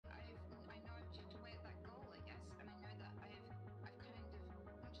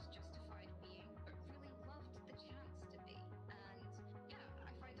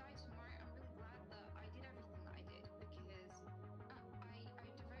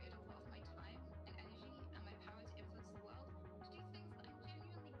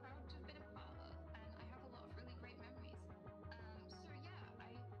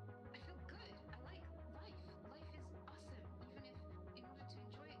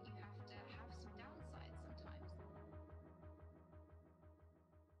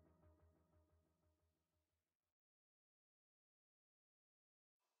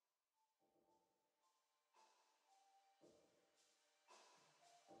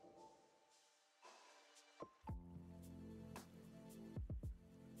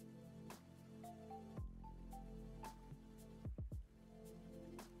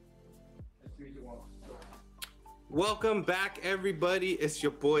Welcome back, everybody. It's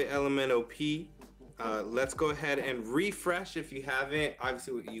your boy LMNOP. Let's go ahead and refresh if you haven't.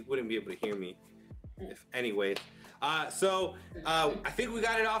 Obviously, you wouldn't be able to hear me. Anyway, I think we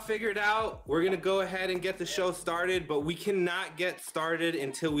got it all figured out. We're gonna go ahead and get the show started, but we cannot get started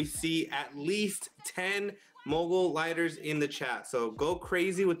until we see at least 10 Mogul lighters in the chat. So go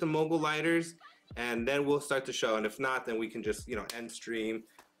crazy with the Mogul lighters, and then we'll start the show. And if not, then we can just end stream.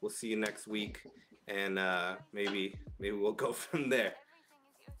 We'll see you next week, and maybe we'll go from there.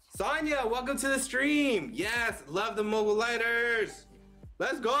 Sonia, welcome to the stream. Yes, love the Mogul lighters.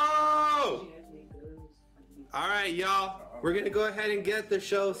 Let's go. All right, y'all. We're gonna go ahead and get the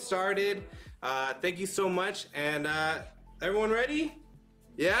show started. Thank you so much. And everyone ready?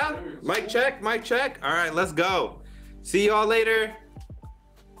 Yeah? Mic check, mic check. All right, let's go. See y'all later.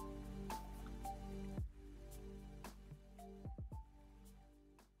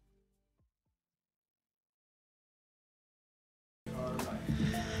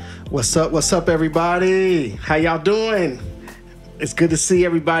 What's up, everybody? How y'all doing? It's good to see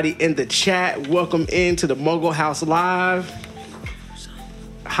everybody in the chat. Welcome into the Mogul House Live.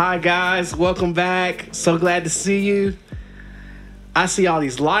 Hi, guys. Welcome back. So glad to see you. I see all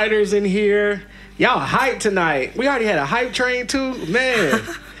these lighters in here. Y'all hype tonight. We already had a hype train, too. Man,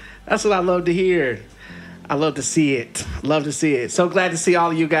 that's what I love to hear. I love to see it. Love to see it. So glad to see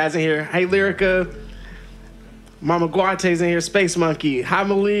all of you guys in here. Hey, Lyrica. Mama Guarte's in here. Space Monkey. Hi,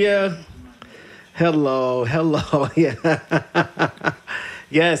 Malia. Hello. Yeah.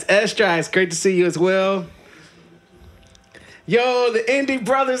 Yes, Estrice. Great to see you as well. Yo, the Indie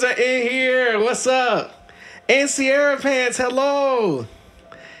Brothers are in here. What's up? And Sierra Pants. Hello.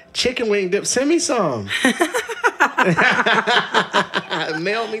 Chicken Wing Dip. Send me some.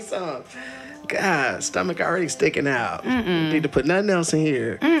 Mail me some. God, stomach already sticking out. Need to put nothing else in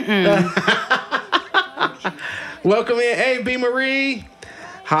here. Welcome in, hey, B. Marie.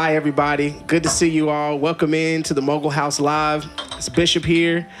 Hi, everybody. Good to see you all. Welcome in to the Mogul House Live. It's Bishop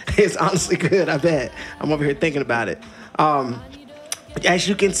here. It's honestly good, I bet. I'm over here thinking about it. As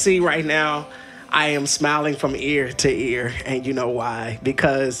you can see right now, I am smiling from ear to ear, and you know why.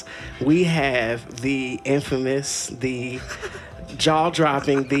 Because we have the infamous, the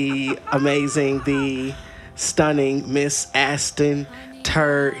jaw-dropping, the amazing, the stunning Miss Astyn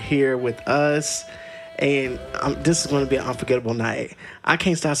Turr here with us. And this is going to be an unforgettable night. I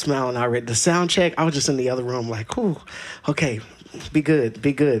can't stop smiling already. The sound check, I was just in the other room like, ooh, okay, be good.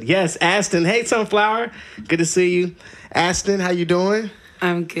 Yes, Astyn. Hey, Sunflower. Good to see you. Astyn, how you doing?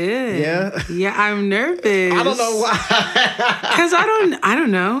 I'm good. Yeah? Yeah, I'm nervous. I don't know why. Because I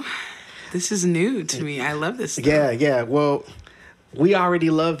don't know. This is new to me. I love this stuff. Yeah. Well, we already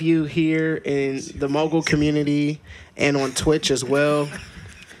love you here in the Mogul community and on Twitch as well.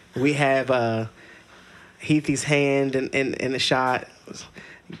 We have... Heathy's hand in the shot.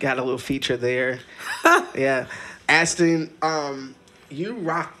 Got a little feature there. Yeah. Astyn,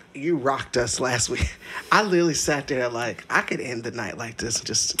 you rocked us last week. I literally sat there like, I could end the night like this and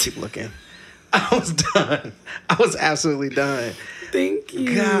just keep looking. I was done. I was absolutely done. Thank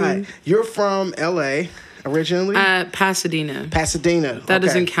you. God. You're from L.A. originally? Pasadena. Pasadena. That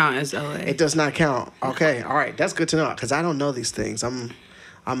doesn't count as L.A. It does not count. Okay. All right. That's good to know because I don't know these things.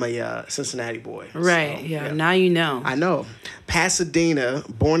 I'm a Cincinnati boy. Right, so, yeah. Now you know. I know. Pasadena,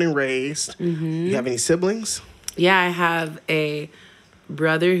 born and raised. Mm-hmm. You have any siblings? Yeah, I have a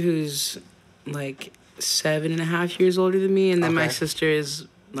brother who's like 7.5 years older than me, and then my sister is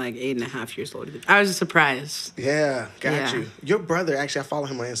like 8.5 years older than me. I was surprised. Yeah, got you. Your brother, actually, I follow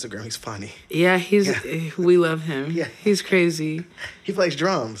him on Instagram. He's funny. Yeah, we love him. Yeah. He's crazy. He plays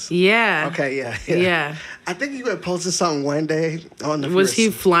drums. Yeah. Okay, yeah. I think you had posted something one day on the Was he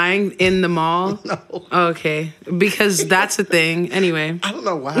flying in the mall? No. Oh, okay. Because that's a thing. Anyway. I don't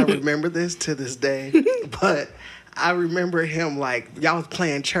know why I remember this to this day, but I remember him like, y'all was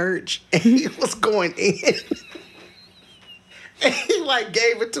playing church, and he was going in. And he like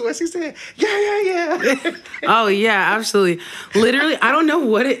gave it to us. He said, yeah. Oh, yeah, absolutely. Literally, I don't know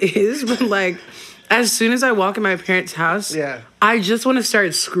what it is, but like, as soon as I walk in my parents' house, I just want to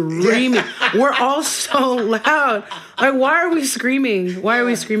start screaming. Yeah. We're all so loud. Like, why are we screaming? Why are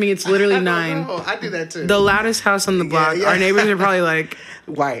we screaming? It's literally 9. I do that too. The loudest house on the block. Yeah. Our neighbors are probably like...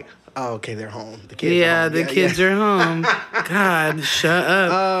 White. Oh, okay, they're home. The kids are home. The kids are home. God, shut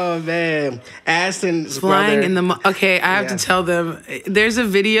up. Oh, man. Astyn's flying brother. in the... Okay, I have to tell them. There's a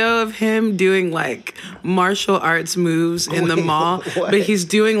video of him doing, like, martial arts moves in the mall. What? But he's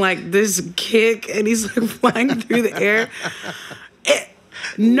doing, like, this kick, and he's, like, flying through the air.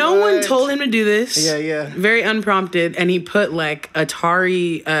 No one told him to do this. Yeah. Very unprompted. And he put like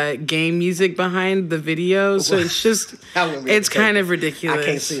Atari game music behind the video. So it's just, it's kind of ridiculous. I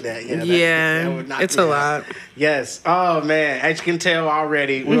can't see that. Yeah, it's a lot. Yes. Oh, man. As you can tell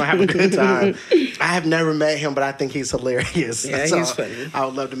already, we're going to have a good time. I have never met him, but I think he's hilarious. Yeah, so he's funny. I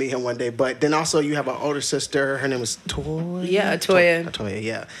would love to meet him one day. But then also you have an older sister. Her name is Toya. Yeah, Toya. Toya,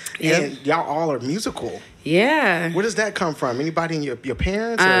 yeah. Yep. And y'all all are musical. Yeah. Where does that come from? Anybody in your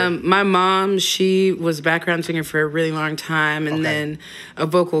parents? My mom, she was a background singer for a really long time, and then a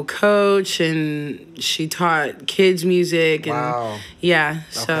vocal coach, and she taught kids music. And wow. Yeah,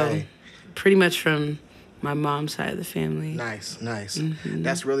 so pretty much from my mom's side of the family. Nice. Mm-hmm.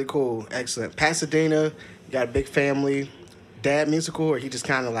 That's really cool. Excellent. Pasadena, you got a big family. Dad musical, or he just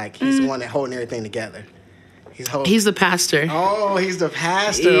kind of like, he's the one that holding everything together? He's the pastor. Oh, he's the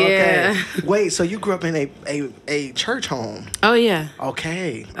pastor. Yeah. Okay. Wait, so you grew up in a church home? Oh, yeah.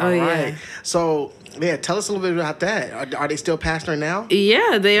 Okay. All right. Yeah. So, yeah, tell us a little bit about that. Are they still pastoring now?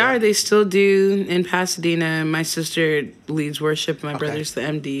 Yeah, they are. They still do in Pasadena. My sister leads worship. My brother's the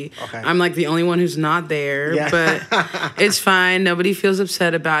MD. Okay. I'm like the only one who's not there, but it's fine. Nobody feels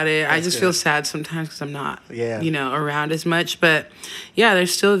upset about it. I just feel sad sometimes because I'm not, around as much. But yeah, they're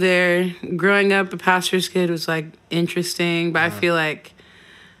still there. Growing up, a pastor's kid was like interesting, but I feel like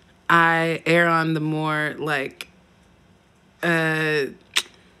I err on the more like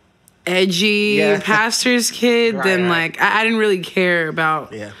edgy pastor's kid than like I didn't really care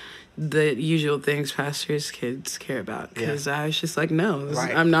about the usual things pastors' kids care about because I was just like, no,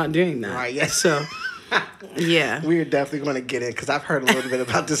 I'm not doing that. Right. Yeah. So yeah, we're definitely going to get in because I've heard a little bit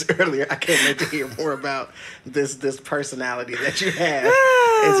about this earlier. I can't wait to hear more about this personality that you have.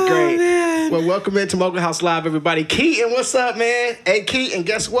 It's great. Man. Well, welcome into Mogul House Live, everybody. Keaton, what's up, man? Hey, Keaton,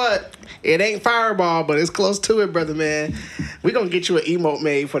 guess what? It ain't Fireball, but it's close to it, brother, man. We're going to get you an emote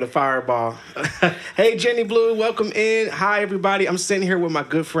made for the Fireball. Hey, Jenny Blue, welcome in. Hi, everybody. I'm sitting here with my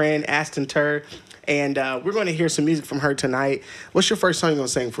good friend, Astyn Turr, and we're going to hear some music from her tonight. What's your first song you're going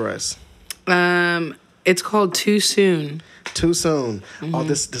to sing for us? It's called Too Soon. Too Soon. Mm-hmm. Oh,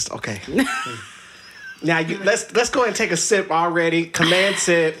 this okay. Now, let's go ahead and take a sip already. Command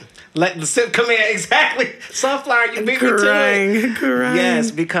sip. Let the sip come in. Exactly. Sunflower, you beat me to it. Crying.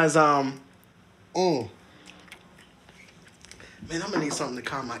 Yes, because, man, I'm going to need something to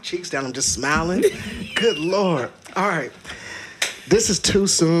calm my cheeks down. I'm just smiling. Good Lord. All right. This is Too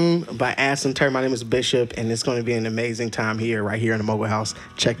Soon by Astyn Turr. My name is Bishop, and it's going to be an amazing time right here in the Mogul House.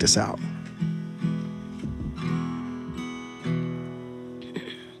 Check this out.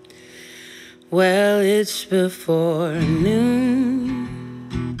 Well, it's before noon.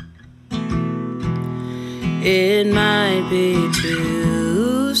 It might be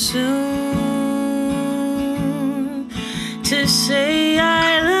too soon to say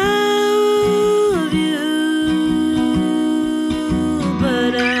I love you,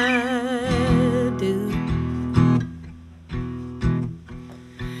 but I do.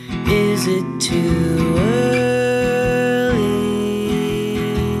 Is it too early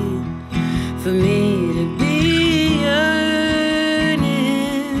for me to be yearning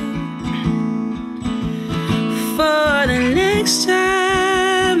for the next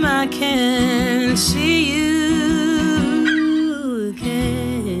time I can see you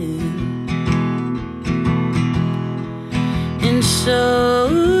again? And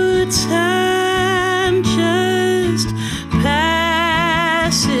so time just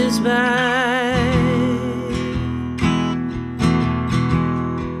passes by.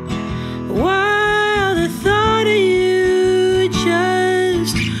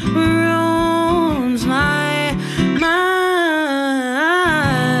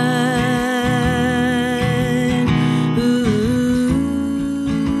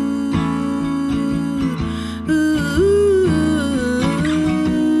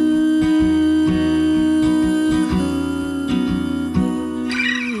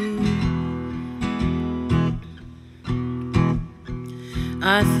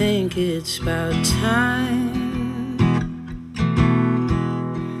 I think it's about time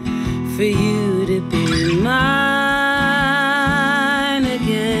for you to be mine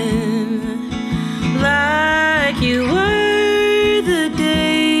again, like you were the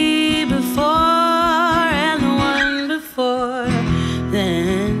day before and the one before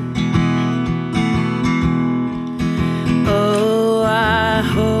then. Oh, I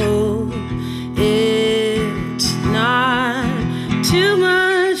hope it's not too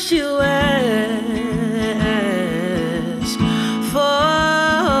much to ask for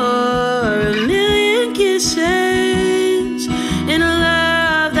a million kisses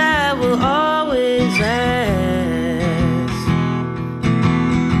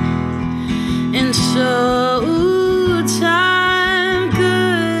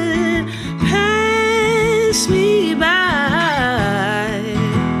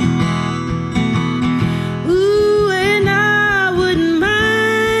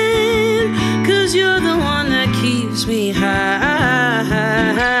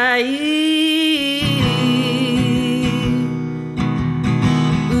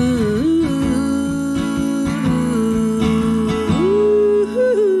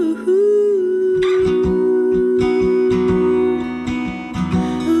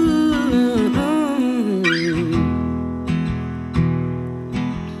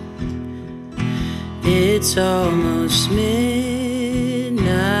It's almost midnight.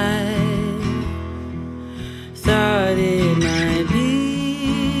 Thought it might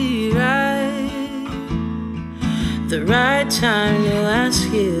be right, the right time to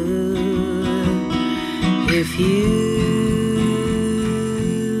ask you if you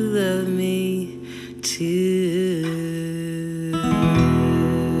love me too.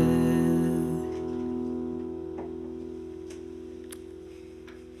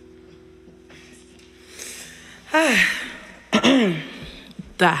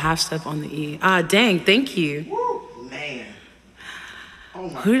 That half step on the E. Dang, thank you. Woo, man. Oh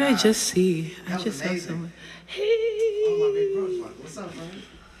my Who did God. I just see? That I just saw amazing. someone. Hey. Oh, my big bro's like, what's up, man?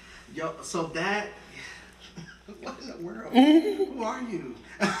 Yo, so that, what in the world? Who are you?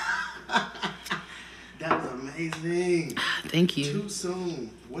 That was amazing. Thank you. Too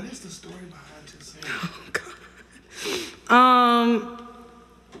soon. What is the story behind Too Soon? Oh, God.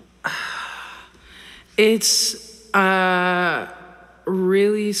 It's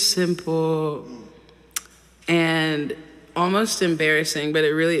really simple and almost embarrassing, but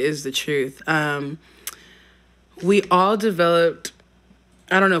it really is the truth. We all developed,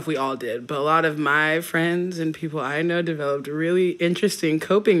 I don't know if we all did, but a lot of my friends and people I know developed really interesting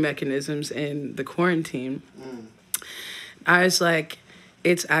coping mechanisms in the quarantine. I was like,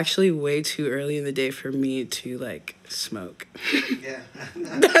 it's actually way too early in the day for me to like smoke. Yeah.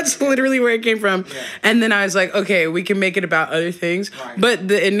 That's literally where it came from. Yeah. And then I was like, okay, we can make it about other things. Right. But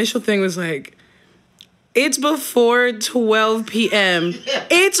the initial thing was like, it's before 12 p.m.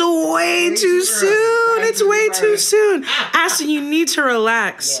 It's way too soon. Right. It's way too soon. Astyn, you need to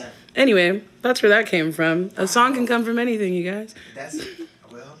relax. Yeah. Anyway, that's where that came from. A song can come from anything, you guys. That's,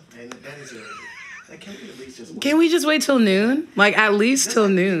 well, and that is a, can we at least just wait? Can we just wait till noon? Like, at least There's till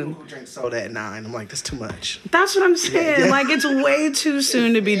like noon. people who drink soda at 9. I'm like, that's too much. That's what I'm saying. Yeah. Like, it's way too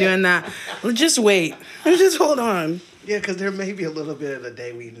soon to be doing that. Well, just wait. Just hold on. Yeah, because there may be a little bit of the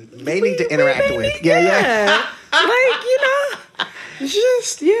day we may need to interact with. Yeah. Like, you know,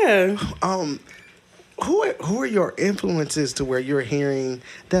 just, yeah. Who are your influences to where you're hearing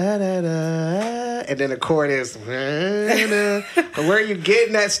da da da and then the chord is where are you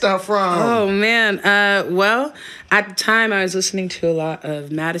getting that stuff from? Oh, man. Well, at the time, I was listening to a lot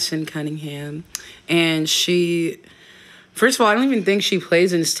of Madison Cunningham, and she... First of all, I don't even think she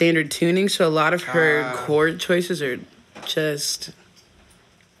plays in standard tuning, so a lot of her chord choices are just...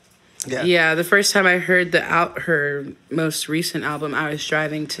 Yeah, the first time I heard her most recent album, I was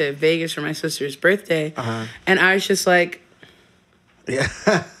driving to Vegas for my sister's birthday, and I was just like... Yeah.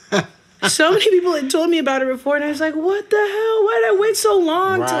 So many people had told me about her before, and I was like, what the hell? Why did I wait so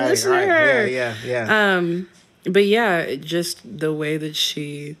long to listen to her? Yeah. But yeah, just the way that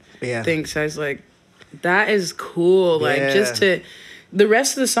she thinks, I was like... That is cool. Like, just to... The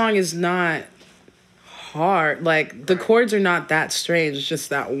rest of the song is not hard. Like, the chords are not that strange. It's just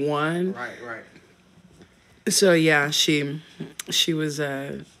that one. Right. So, yeah, she was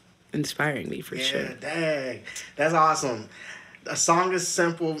inspiring me for sure. Yeah, dang. That's awesome. A song is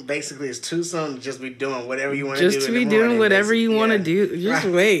simple. Basically, it's too soon to just be doing whatever you want to do. Just to be doing whatever you want to do. Just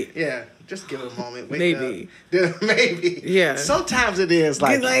wait. Yeah. Just give it a moment. Wake Maybe. up. Maybe. Yeah. Sometimes it is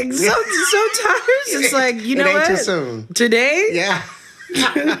like... sometimes it's like, you know what? It ain't too soon. Today? Yeah.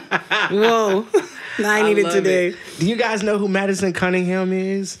 Whoa. I need it today. It. Do you guys know who Madison Cunningham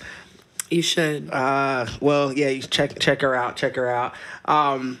is? You should. Well, yeah, you check her out. Check her out.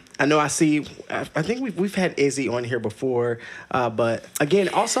 I know I think we've had Izzy on here before, but again,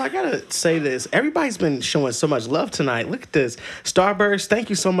 also I gotta say this. Everybody's been showing so much love tonight. Look at this. Starburst,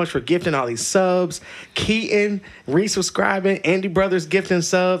 thank you so much for gifting all these subs. Keaton, resubscribing. Andy Brothers gifting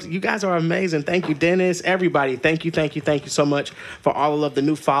subs. You guys are amazing. Thank you, Dennis. Everybody, thank you so much for all of the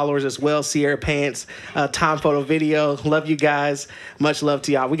new followers as well. Sierra Pants, Time Photo Video. Love you guys. Much love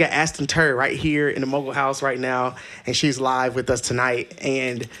to y'all. We got Astyn Turr right here in the Mogul House right now, and she's live with us tonight,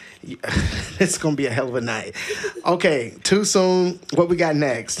 and it's gonna be a hell of a night. Okay, too soon. What we got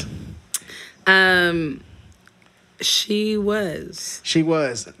next? She was.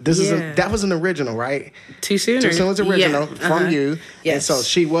 That was an original, right? Too soon. Too soon was original from you. Yes. And so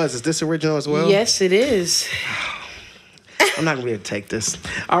she was. Is this original as well? Yes, it is. I'm not gonna be able to take this.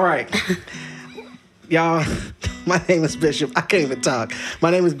 All right. Y'all, my name is Bishop. I can't even talk.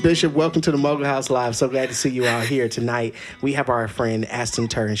 My name is Bishop. Welcome to the Mogul House Live. So glad to see you all here tonight. We have our friend Astyn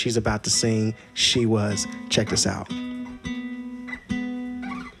Turr, and she's about to sing She Was. Check this out.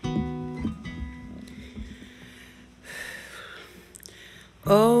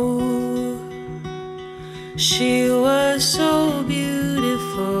 Oh, she was so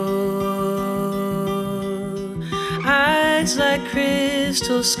beautiful. Eyes like crystal.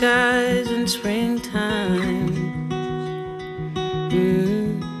 crystal skies in springtime.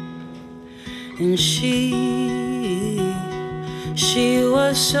 And she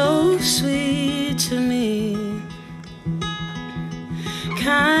was so sweet to me.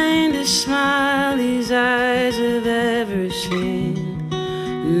 Kindest smile these eyes have ever seen.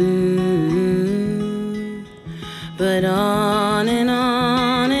 But on and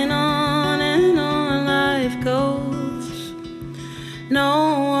on and on and on life goes.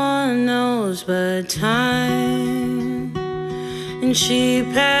 No one knows but time. And she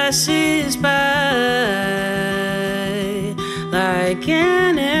passes by like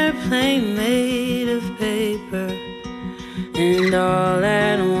an airplane made of paper. And all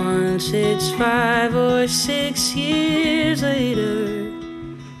at once it's 5 or 6 years later.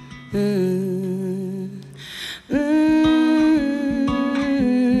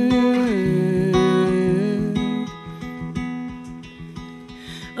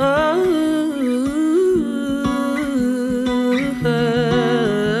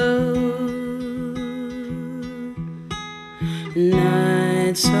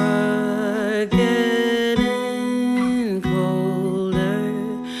 Nights are getting colder,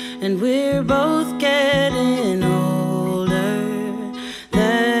 and we're both getting older.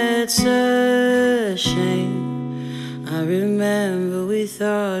 That's a shame. I remember we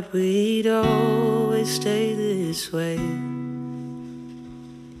thought we'd always stay this way.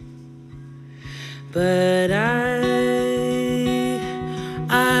 But I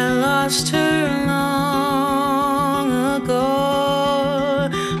lost her long ago,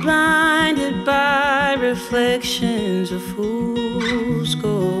 blinded by reflections of fool's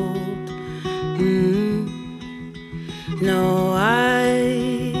gold. No,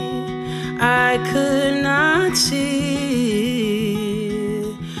 I could not see.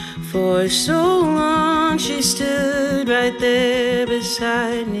 For so long she stood right there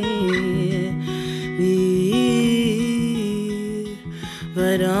beside me.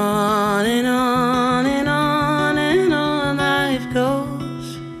 But on and on and on and on life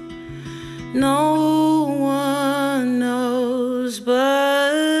goes. No one knows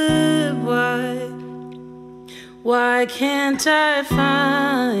but why can't I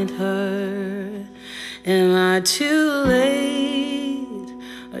find her? Am I too late,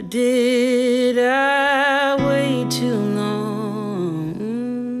 or did I wait too long?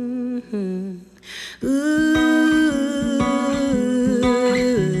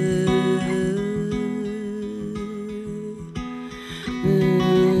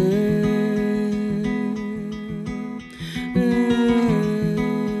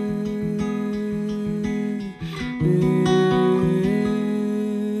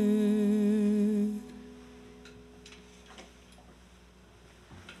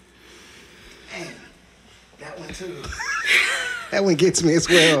 That one gets me as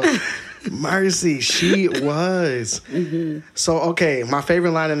well. Mercy, she was. So, okay, my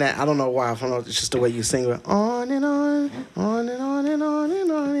favorite line in that, I don't know why, I don't know, it's just the way you sing it. On and on, on and on and on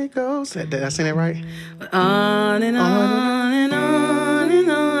and on it goes. Did I sing that right? On and on and on and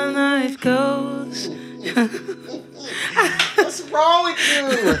on life goes. What's wrong with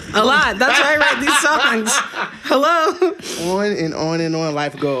you? A lot. That's why I write these songs. Hello. On and on and on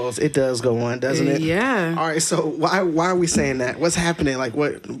life goes. It does go on, doesn't it? Yeah. All right, so why are we saying that? What's happening? Like,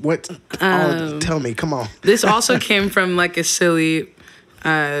 what tell me, come on. This also came from like a silly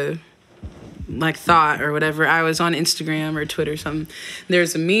like thought or whatever. I was on Instagram or Twitter or something.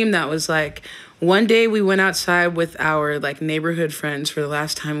 There's a meme that was like, one day we went outside with our like neighborhood friends for the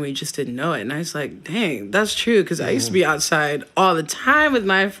last time, we just didn't know it. And I was like, dang, that's true. Because I used to be outside all the time with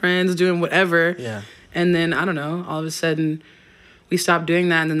my friends doing whatever. Yeah. And then, I don't know, all of a sudden we stopped doing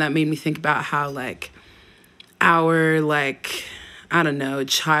that. And then that made me think about how like our like, I don't know,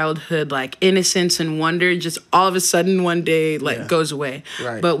 childhood like innocence and wonder just all of a sudden one day like goes away.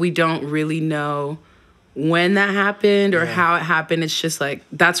 Right. But we don't really know when that happened or how it happened. It's just like,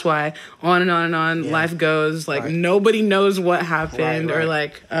 that's why on and on and on life goes. Like nobody knows what happened or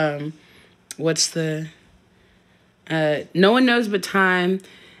like, what's the, no one knows but time.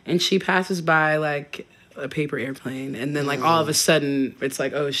 And she passes by like a paper airplane. And then like all of a sudden it's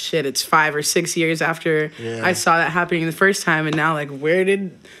like, oh shit, it's 5 or 6 years after I saw that happening the first time. And now like, where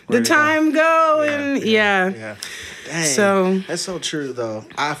did the time go? And Dang. So that's so true though.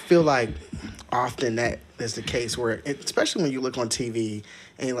 I feel like often that is the case where, especially when you look on TV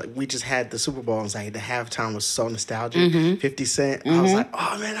and like we just had the Super Bowl and it's like the halftime was so nostalgic. 50 Cent, I was like,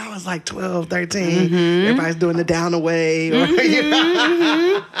 oh man, I was like 12, 13. Everybody's doing the Down Away. Or,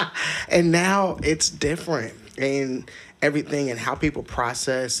 and now it's different. And everything and how people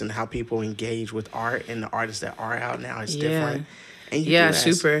process and how people engage with art and the artists that are out now is different. And you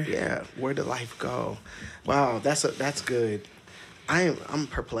super. Yeah, where did life go? Wow, that's good. I'm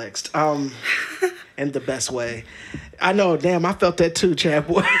perplexed. In the best way. I know, damn, I felt that too, Chad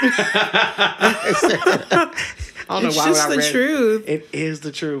boy. I don't know why it's just the truth. It is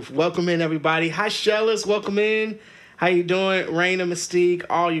the truth. Welcome in, everybody. Hi, Shellis. Welcome in. How you doing? Raina, Mystique,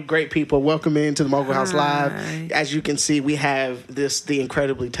 all you great people. Welcome in to the Mogul House Live. As you can see, we have the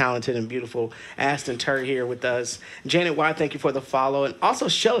incredibly talented and beautiful Astyn Turr here with us. Janet Y, thank you for the follow. And also,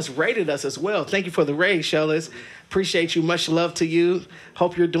 Shellis rated us as well. Thank you for the raid, Shellis. Appreciate you. Much love to you.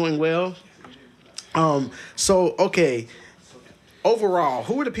 Hope you're doing well. So, okay. Overall,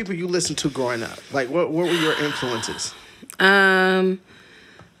 who were the people you listened to growing up? Like, what were your influences?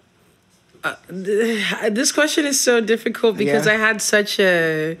 This question is so difficult because I had such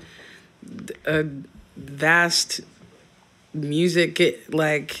a vast music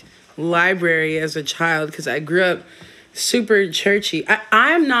library as a child because I grew up super churchy.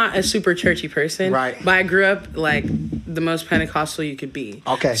 I'm not a super churchy person, right? But I grew up like the most Pentecostal you could be.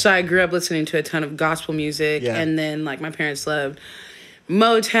 Okay. So I grew up listening to a ton of gospel music, and then like my parents loved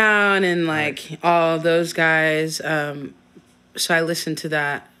Motown and like all those guys. So I listened to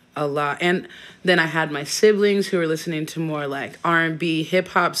that a lot, and then I had my siblings who were listening to more like R&B, hip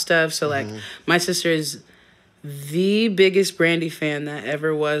hop stuff. So like my sister is the biggest Brandy fan that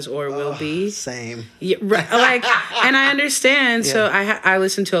ever was or will be. Same. Yeah, like, and I understand. Yeah. So I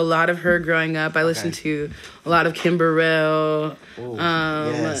listened to a lot of her growing up. I listened to a lot of Kim Burrell.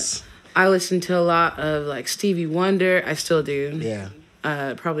 Yes. I listened to a lot of like Stevie Wonder. I still do. Yeah.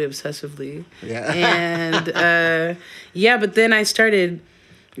 Probably obsessively. Yeah. And but then I started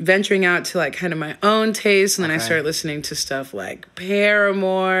venturing out to like kind of my own taste, and then I started listening to stuff like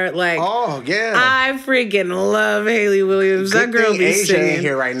Paramore. Like, I freaking love Hayley Williams. Good that girl thing be Asia singing. ain't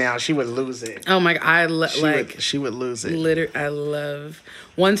here right now. She would lose it. Oh my god, she would lose it. I love.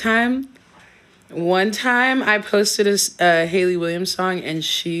 One time I posted a Hayley Williams song, and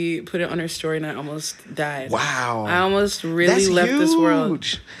she put it on her story, and I almost died. Wow. I almost really left this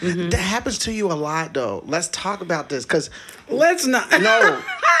world. That happens to you a lot, though. Let's talk about this, because... Let's not. No.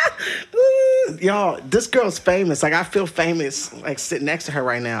 Y'all, this girl's famous. Like, I feel famous, like, sitting next to her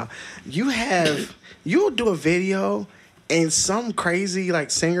right now. You'll do a video, and some crazy,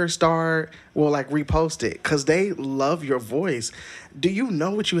 like, singer star will, like, repost it, because they love your voice. Do you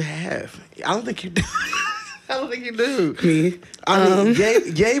know what you have? I don't think you do. I don't think you do. Me? I mean,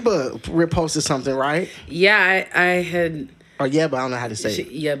 Yeba reposted something, right? Yeah, I had... Or Yeba, I don't know how to say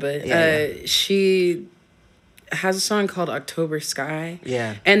it. Yeba. She has a song called October Sky.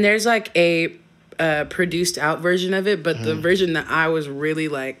 Yeah. And there's like a produced out version of it, but the version that I was really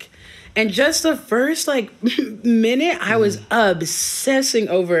like... And just the first like minute, I was obsessing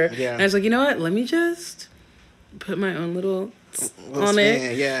over. Yeah. And I was like, you know what? Let me just put my own little on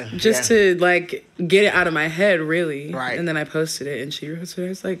it. Yeah. Just to like get it out of my head, really. Right. And then I posted it, and she wrote it. I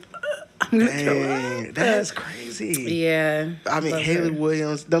was like, I'm gonna throw up. That's crazy. Yeah. I mean, Hayley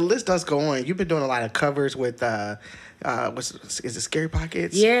Williams. The list does go on. You've been doing a lot of covers with is it Scary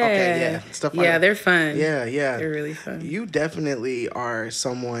Pockets? Yeah. Okay, yeah. Stuff like that. They're fun. Yeah. They're really fun. You definitely are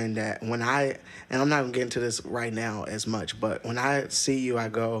someone that and I'm not gonna get into this right now as much, but when I see you, I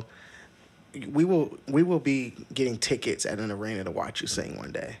go, we will be getting tickets at an arena to watch you sing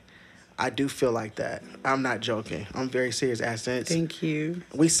one day. I do feel like that. I'm not joking. I'm very serious, Astyn. Thank you.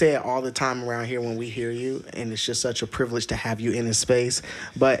 We say it all the time around here when we hear you, and it's just such a privilege to have you in this space.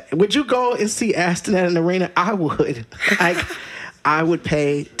 But would you go and see Astyn at an arena? I would. I would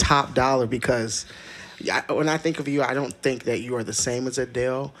pay top dollar, because when I think of you, I don't think that you are the same as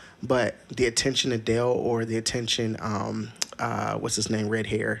Adele, but the attention Adele, or the attention, what's his name, red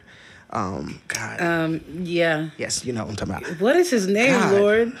hair, God. Yeah. Yes, you know what I'm talking about. What is his name, God,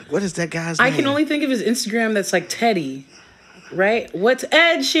 Lord? What is that guy's name? I can only think of his Instagram that's like Teddy, right? What's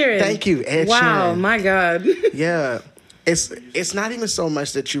Ed Sheeran? Thank you, Ed Sheeran. Wow, my God. Yeah. It's not even so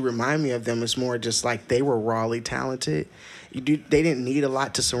much that you remind me of them. It's more just like they were rawly talented. They didn't need a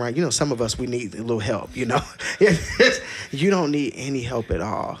lot to surround. You know, some of us, we need a little help, you know. You don't need any help at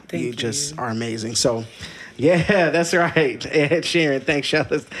all. You just are amazing. So... Yeah, that's right. Ed Sheeran. Thanks,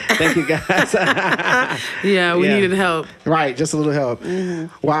 Shellis. Thank you, guys. Yeah, we needed help. Right, just a little help.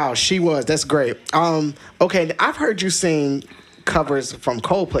 Mm-hmm. Wow, she was. That's great. Okay, I've heard you sing covers from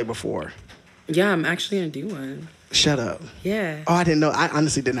Coldplay before. Yeah, I'm actually going to do one. Shut up. Yeah. Oh, I didn't know. I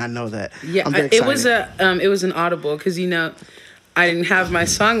honestly did not know that. Yeah, I'm very excited. It was an audible, because, you know, I didn't have my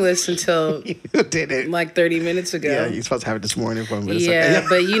song list until you didn't. Like 30 minutes ago. Yeah, you're supposed to have it this morning for me. Yeah,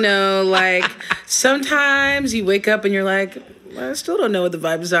 but you know, like sometimes you wake up and you're like, I still don't know what the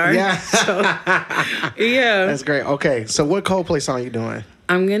vibes are. Yeah. So, yeah. That's great. Okay, so what Coldplay song are you doing?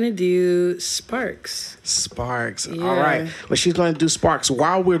 I'm going to do Sparks. Sparks. Yeah. All right. Well, she's going to do Sparks.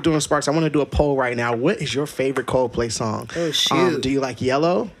 While we're doing Sparks, I want to do a poll right now. What is your favorite Coldplay song? Oh, shoot. Do you like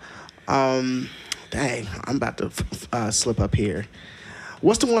Yellow? Dang, I'm about to slip up here.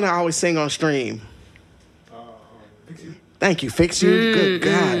 What's the one I always sing on stream? Thank you. Fix You. Good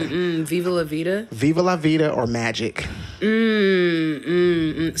God. Viva La Vida. Viva La Vida or Magic?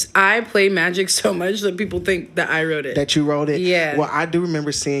 I play Magic so much that people think that I wrote it. That you wrote it? Yeah. Well, I do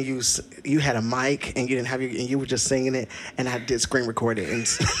remember seeing you. You had a mic and you didn't have and you were just singing it, and I did screen record it. And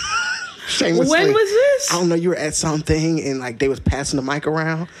shamelessly. When was this? I don't know. You were at something and like they was passing the mic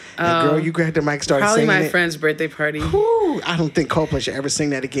around. And girl, you grabbed the mic, started probably singing my it. friend's birthday party. Whew, I don't think Coldplay should ever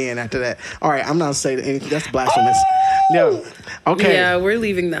sing that again after that. All right, I'm not saying anything. That's blasphemous. No. Okay. Yeah, we're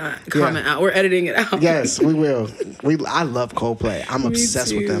leaving that comment out. We're editing it out. Yes, we will. I love Coldplay. I'm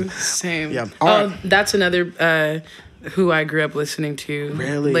obsessed with them. Same. Yeah. All right. That's another who I grew up listening to.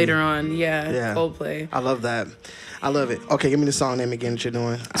 Really? Later on. Yeah. Coldplay. I love that. I love it. Okay, give me the song name again that you're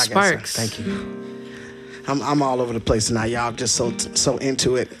doing. Sparks. Thank you. I'm all over the place tonight, y'all. I'm just so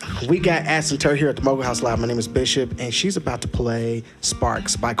into it. We got Astyn Turr here at the Mogul House Live. My name is Bishop, and she's about to play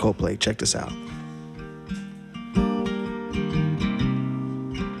Sparks by Coldplay. Check this out.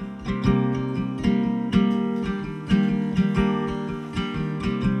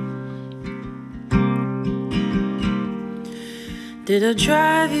 Did I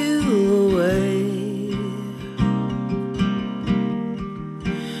drive you away?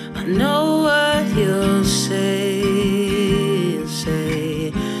 I know what you'll say. You'll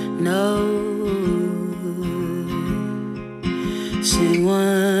say no. Sing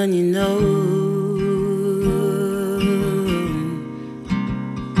one you know.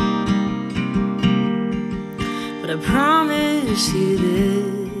 But I promise you this.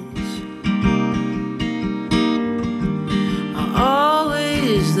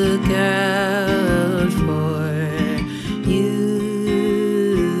 Always look out for you,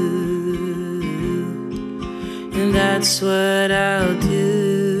 and that's what I'll do.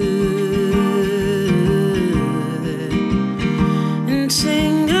 And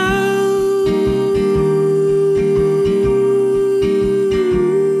sing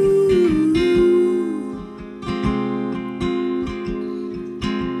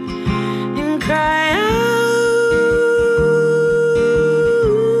and cry out.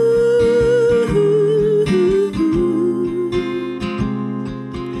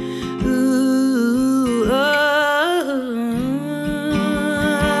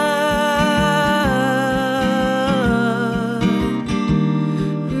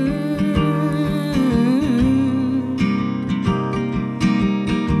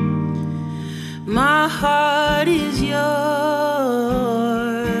 My heart is yours.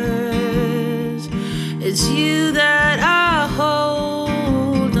 It's you that I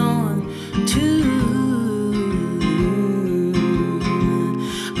hold on to.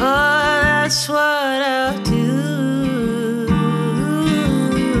 Oh, that's what I'll do.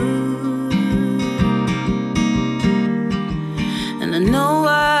 And I know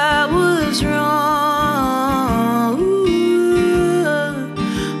I was wrong.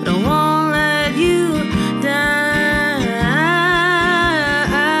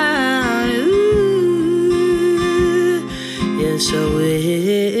 So and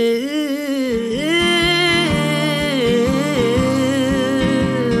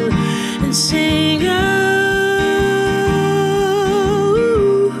sing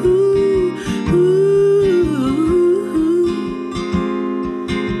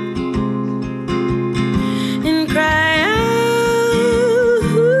and cry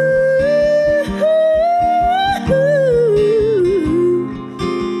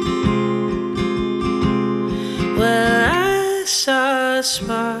well, I saw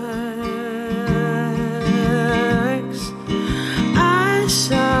sparks. I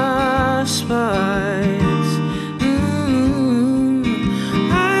saw sparks.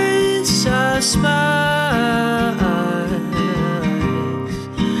 I saw sparks.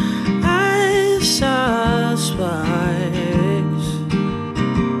 I saw sparks.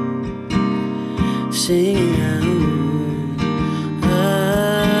 Singing out.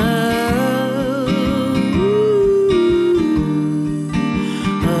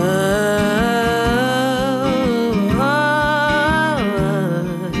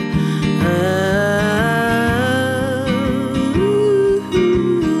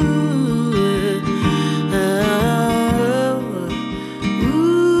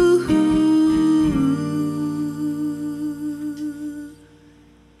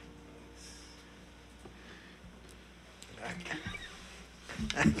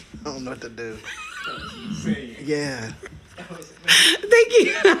 Thank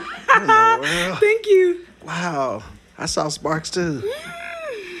you. Thank you. Wow. I saw sparks too.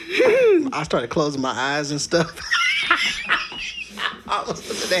 I started closing my eyes and stuff. I was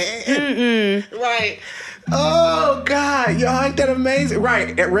looking at the hand. Right. Oh, God. Y'all, ain't that amazing?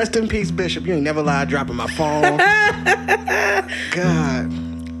 Right. Rest in peace, Bishop. You ain't never lied dropping my phone. God.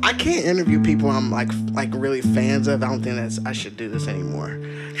 I can't interview people I'm like really fans of. I don't think I should do this anymore.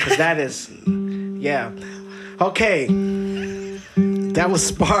 Because that is, yeah. Okay. That was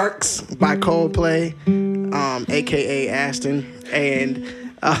Sparks by Coldplay, a.k.a. Astyn.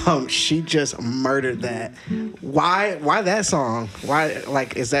 And she just murdered that. Why that song? Why,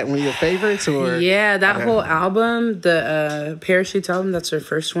 like, is that one of your favorites? Or yeah, that whole album, the Parachutes album, that's her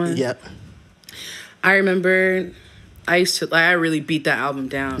first one. Yep. I remember I really beat that album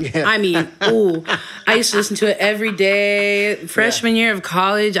down. Yeah. I mean, I used to listen to it every day. Freshman year of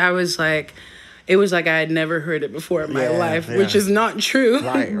college, I was like, it was like I had never heard it before in my life, which is not true.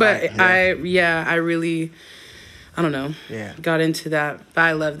 Right, but I really, I don't know, got into that. But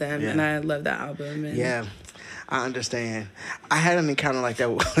I love them, and I love that album. And yeah, I understand. I had an encounter like that.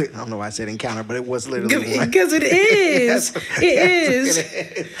 I don't know why I said encounter, but it was literally one. Because it is. It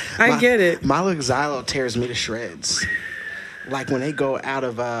is. I get it. Milo Xylo tears me to shreds. Like when they go out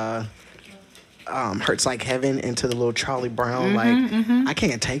of Hurts Like Heaven into the little Charlie Brown, I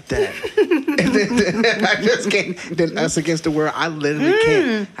can't take that. And then I just can't. Then Us Against the World, I literally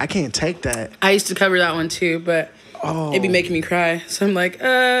can't. I can't take that. I used to cover that one too, but it'd be making me cry. So I'm like,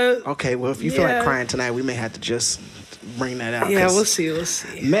 okay, well, if you feel like crying tonight, we may have to just bring that out. Yeah, we'll see. We'll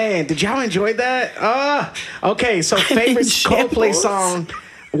see. Man, did y'all enjoy that? Okay, so favorite Coldplay song.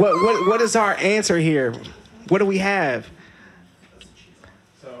 What is our answer here? What do we have?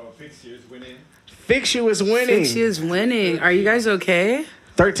 Fix You is winning. Fix You is winning. Fix You is winning. Are you guys okay?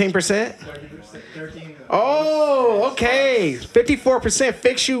 13%? 13%. Oh, okay. 54%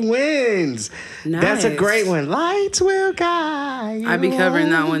 Fix You wins. Nice. That's a great one. Lights will guide you. I'd be covering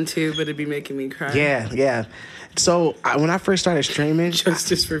that one too, but it'd be making me cry. Yeah. So when I first started streaming...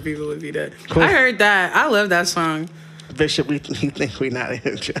 Justice for People If You Dead. Cool. I heard that. I love that song. Bishop, you think we not...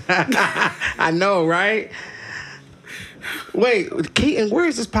 I know, right? Wait, Keaton, where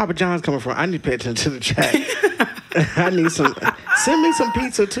is this Papa John's coming from? I need to pay attention to the chat. I need some. Send me some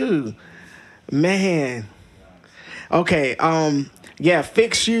pizza too, man. Okay, yeah,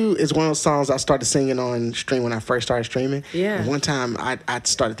 "Fix You" is one of those songs I started singing on stream when I first started streaming. Yeah. And one time I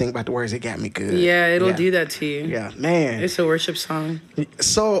started thinking about the words. It got me good. Yeah, it'll do that to you. Yeah, man. It's a worship song.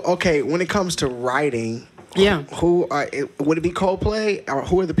 So okay, when it comes to writing. Yeah. Would it be Coldplay, or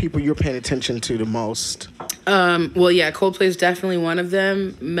who are the people you're paying attention to the most? Well, yeah, Coldplay is definitely one of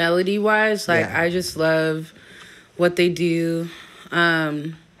them. Melody wise, I just love what they do,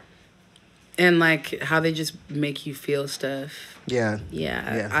 and like how they just make you feel stuff. Yeah.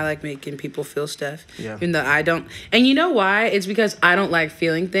 I like making people feel stuff. Yeah. Even though I don't. And you know why? It's because I don't like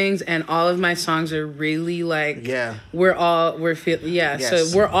feeling things, and all of my songs are really like. Yeah. So we're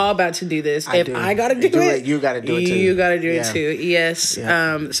all about to do this. I gotta do it, you gotta do it too. You gotta do it too. Yes.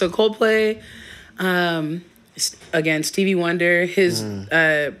 Yeah. So Coldplay. Again, Stevie Wonder. His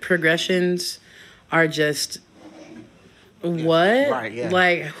progressions are just. What? Right, yeah.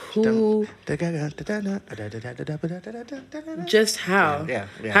 Like, who? Just how? Yeah.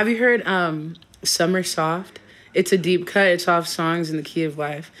 Have you heard Summer Soft? It's a deep cut. It's off Songs in the Key of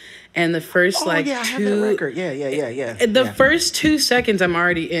Life. And the first, I have that record. Yeah. The first 2 seconds, I'm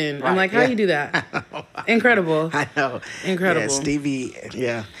already in. Right, I'm like, how do you do that? Incredible. I know. Incredible. Yeah, Stevie,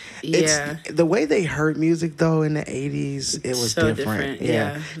 It's the way they heard music though in the 80s. It was so different.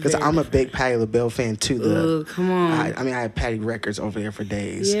 Yeah, because I'm a big Patti LaBelle fan too. Ooh, come on. I mean, I had Patti records over there for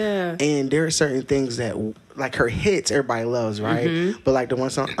days. Yeah, and there are certain things that, like her hits, everybody loves, right? Mm-hmm. But like the one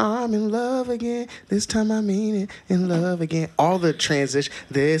song, "I'm in love again. This time I mean it. In love again." All the transition.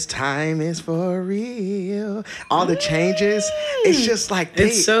 This time is for real. All the changes. It's just like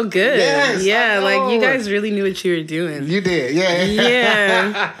it's so good. Yes, yeah, like you guys really knew what you were doing. You did.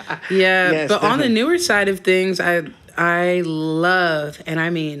 Yeah. Yes, but definitely. On the newer side of things, I love, and I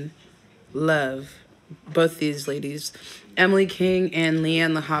mean love, both these ladies, Emily King and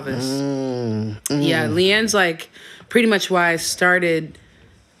Leanne La Havas. Yeah, Leanne's like pretty much why I started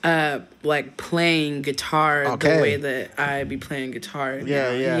like playing guitar the way that I be playing guitar.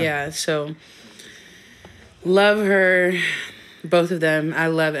 Yeah. So love her. Both of them. I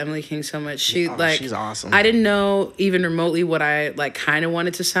love Emily King so much. She's awesome. I didn't know even remotely what I like kind of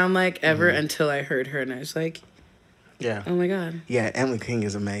wanted to sound like ever until I heard her, and I was like, oh my God. Yeah, Emily King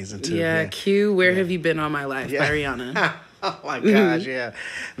is amazing too. Yeah, Q, Where Have You Been All My Life by Rihanna. Oh my gosh, yeah,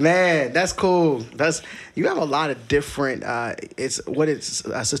 man, that's cool. You have a lot of different.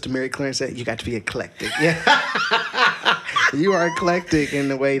 Sister Mary Clarence said. You got to be eclectic. Yeah, you are eclectic in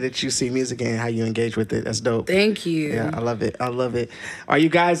the way that you see music and how you engage with it. That's dope. Thank you. Yeah, I love it. I love it. Are you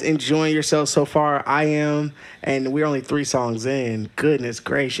guys enjoying yourselves so far? I am, and we're only 3 songs in. Goodness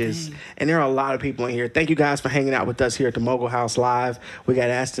gracious, and there are a lot of people in here. Thank you guys for hanging out with us here at the Mogul House Live. We got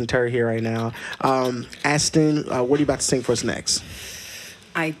Astyn Turr here right now. Astyn, what are you about to sing for us next?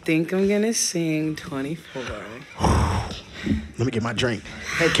 I think I'm gonna sing 24. Let me get my drink.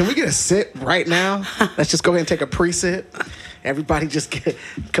 Hey, can we get a sip right now? Let's just go ahead and take a pre-sip. Everybody just get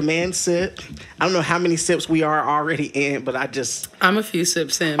command sip. I don't know how many sips we are already in, but I'm a few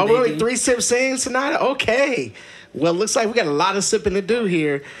sips in, Oh, baby. we're only 3 sips in, Sonata? Okay. Well, looks like we got a lot of sipping to do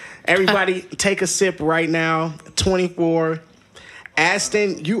here. Everybody take a sip right now. 24.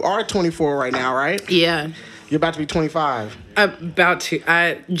 Astyn, you are 24 right now, right? Yeah. You're about to be 25. About to.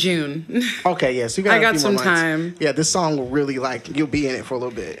 June. Okay, yeah. So you got I a got few some more months. time. Yeah, this song will really, you'll be in it for a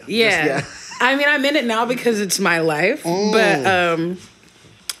little bit. Yeah. I mean, I'm in it now because it's my life. But,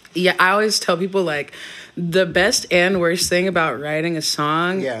 yeah, I always tell people, the best and worst thing about writing a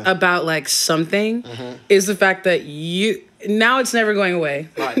song about, something is the fact that now it's never going away.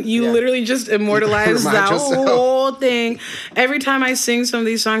 Right, you literally just immortalize that yourself. whole thing. Every time I sing some of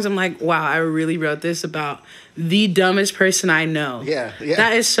these songs, I'm like, wow, I really wrote this about the dumbest person I know. Yeah.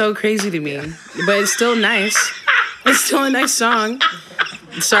 That is so crazy to me. But it's still nice. It's still a nice song.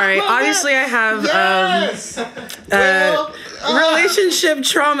 Sorry. Obviously, I have relationship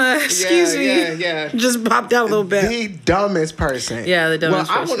trauma. Excuse me. Yeah. Just popped out a little bit. The dumbest person. Yeah, the dumbest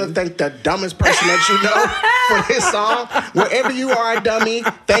person. Well, I want to thank the dumbest person that you know for this song. Wherever you are, dummy,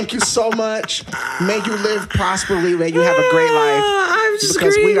 thank you so much. May you live prosperly. May you have a great life. I'm just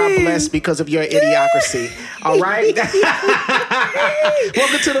because we are screaming. blessed because of your idiocracy. All right?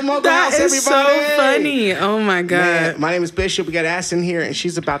 Welcome to the Mogul House, everybody. That is so funny. Oh, my God. Man, my name is Bishop. We got Astyn here, and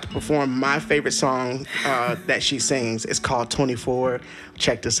she's about to perform my favorite song that she sings. It's called 24.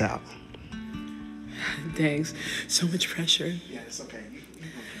 Check this out. Thanks. So much pressure. Yeah, it's okay.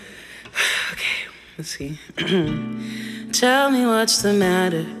 Okay, let's see. Tell me what's the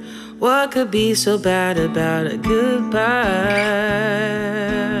matter. What could be so bad about a goodbye?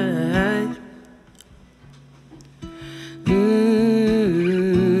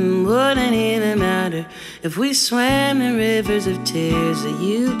 Wouldn't even matter if we swam in rivers of tears that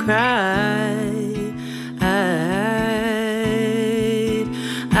you cried.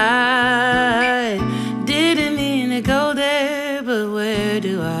 I didn't mean to go there, but where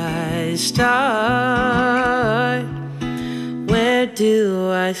do I start? Where do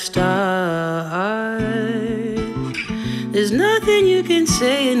I start? There's nothing you can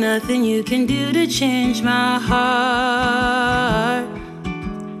say and nothing you can do to change my heart.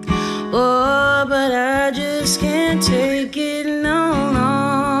 Oh, but I just can't take it no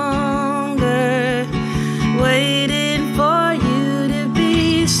longer. Waiting for you to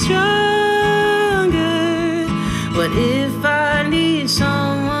be stronger. What if I need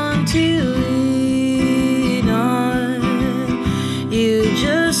someone to lean on? You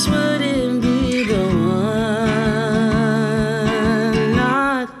just wouldn't be the one,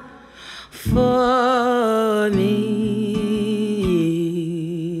 not for me.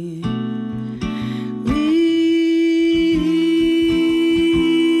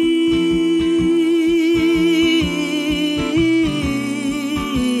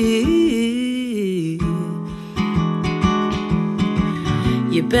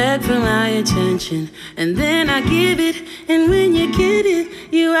 You beg for my attention, and then I give it. And when you get it,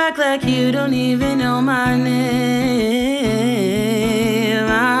 you act like you don't even know my name.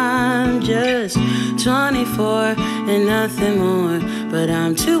 I'm just 24 and nothing more, but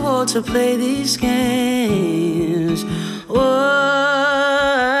I'm too old to play these games. Oh,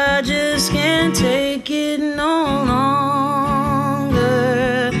 I just can't take it no longer.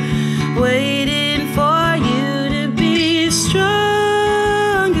 Waiting for you to be stronger.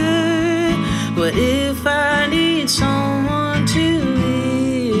 But if I need someone to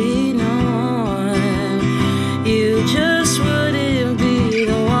lean on, you just wouldn't be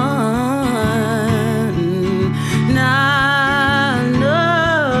the one. Now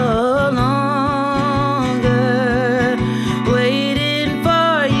no longer waiting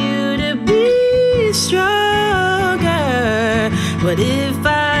for you to be stronger. But if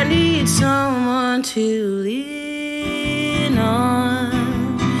I need someone to lean on,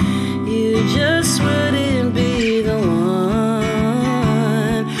 you just wouldn't be the one.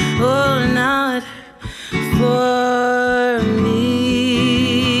 Oh, not for me.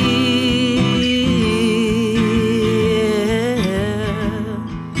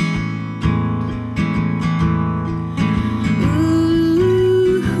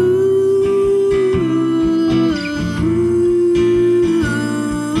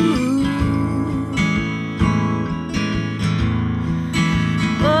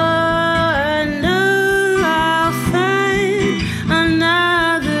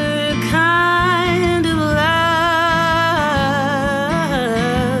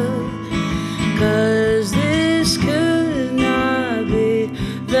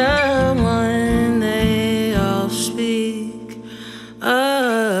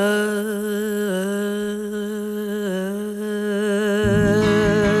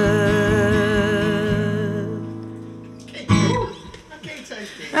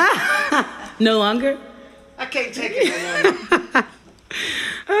 No longer? I can't take it no longer.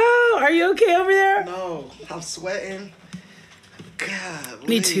 Oh, are you okay over there? No, I'm sweating. God.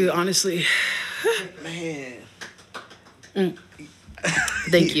 Me too, honestly. Man.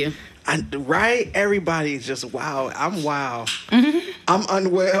 Thank you. Right? Everybody's just wow. I'm wow. Mm-hmm. I'm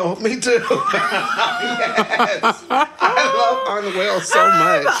unwell. Me too. Yes. I love unwell so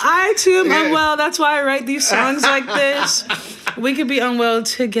much. I too am unwell. That's why I write these songs like this. We could be unwell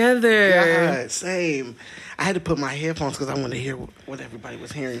together. God, same. I had to put my headphones because I wanted to hear what everybody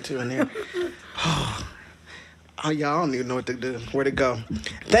was hearing too in there. Oh, y'all, I don't even know what to do. Where to go?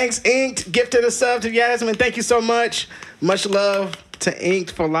 Thanks, Inked. Gifted a sub to Yasmin. Thank you so much. Much love to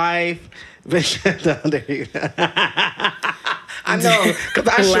Inked for life. There you go. I know, because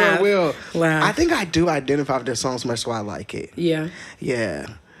I sure will. Laugh. I think I do identify with their songs much, so I like it. Yeah. Yeah.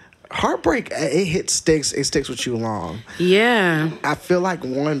 Heartbreak, it sticks with you long. Yeah. I feel like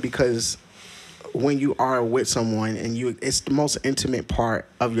because when you are with someone and it's the most intimate part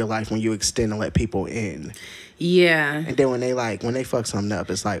of your life when you extend and let people in. Yeah. And then when they fuck something up,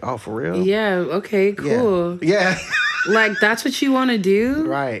 it's like, oh, for real? Yeah, okay, cool. Yeah. Like, that's what you want to do?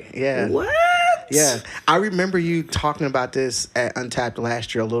 Right, yeah. What? Yeah. I remember you talking about this at Untapped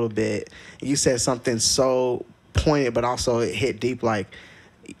last year a little bit. You said something so pointed, but also it hit deep, like,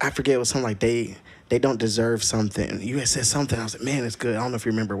 I forget, it was something like they don't deserve something. You had said something. I was like, man, it's good. I don't know if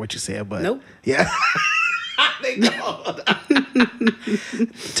you remember what you said, but nope. Yeah. They don't.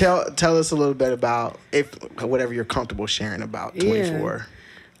 Tell us a little bit about whatever you're comfortable sharing about 24.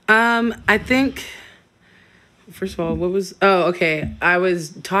 Yeah. I think, first of all, okay. I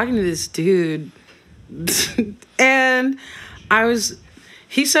was talking to this dude and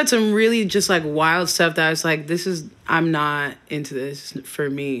he said some really just like wild stuff that I was like, I'm not into this for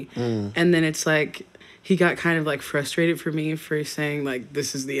me. And then it's like, he got kind of like frustrated for me for saying like,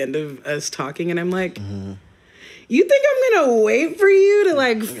 this is the end of us talking. And I'm like, you think I'm going to wait for you to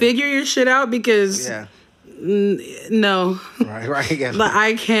like figure your shit out? Because no. Right. Yeah. But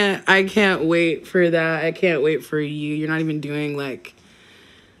I can't wait for that. I can't wait for you. You're not even doing like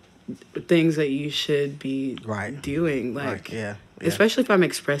things that you should be doing. Like, yeah. Especially if I'm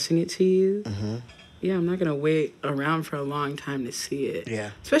expressing it to you. Yeah, I'm not going to wait around for a long time to see it.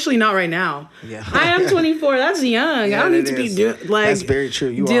 Yeah. Especially not right now. Yeah. I am 24. That's young. Yeah, I don't need to be that's very true.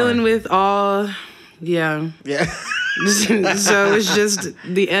 You dealing with all. Yeah. Yeah. So it's just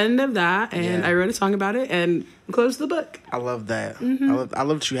the end of that, and I wrote a song about it and closed the book. I love that. I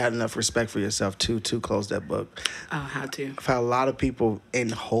love that you had enough respect for yourself to close that book. Oh, how to? I've had a lot of people in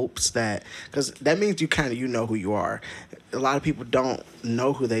hopes that, because that means you know who you are. A lot of people don't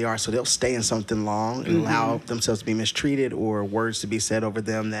know who they are, so they'll stay in something long and allow themselves to be mistreated or words to be said over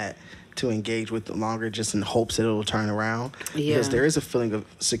them to engage with longer, just in hopes that it'll turn around. Yeah. Because there is a feeling of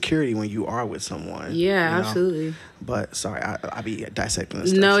security when you are with someone. Yeah, absolutely. But sorry, I be dissecting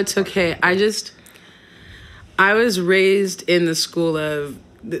this. No, it's okay. I was raised in the school of.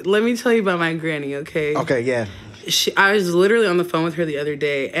 Let me tell you about my granny, okay? Okay, yeah. I was literally on the phone with her the other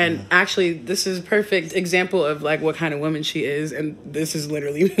day, and actually, this is a perfect example of like what kind of woman she is, and this is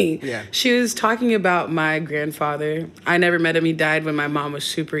literally me. Yeah. She was talking about my grandfather. I never met him. He died when my mom was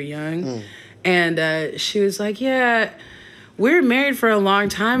super young, and she was like, "Yeah, we were married for a long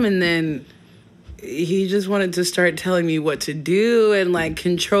time, and then he just wanted to start telling me what to do and like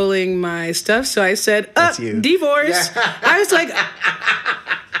controlling my stuff." So I said, divorce. Yeah. I was like.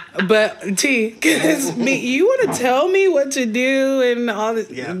 But because you want to tell me what to do and all this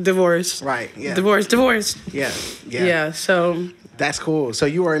divorce, right? Yeah, divorce. Yeah. So that's cool. So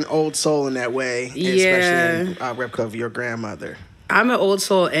you are an old soul in that way, especially in replica of your grandmother. I'm an old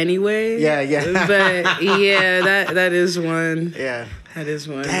soul anyway. Yeah. But that is one. Yeah. That is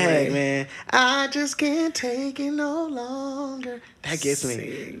one. Dang, man. I just can't take it no longer. That gets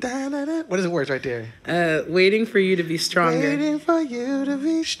me. Da-da-da. What is the words right there? Waiting for you to be stronger. Waiting for you to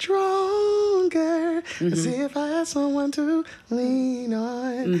be stronger. See if I had someone to lean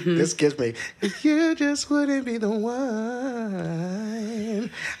on. This gets me. You just wouldn't be the one.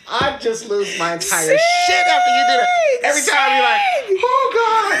 I just lose my entire shit after you do that. Every time you're like, oh,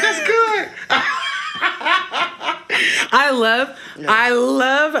 God, that's good. I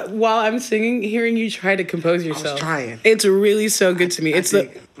love while I'm singing, hearing you try to compose yourself. I was trying. It's really so good to me.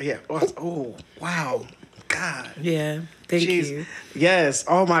 Oh, wow. God. Yeah. Thank you. Yes.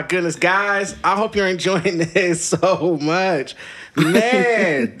 Oh my goodness, guys. I hope you're enjoying this so much.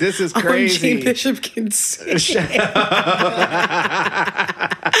 Man, this is crazy. OG Bishop can sing.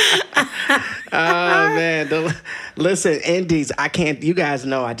 Oh man. Listen, indies, I can't, you guys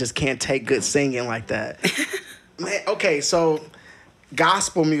know I just can't take good singing like that. Man, okay, so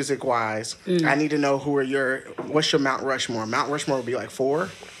gospel music wise, I need to know what's your Mount Rushmore? Mount Rushmore would be like 4.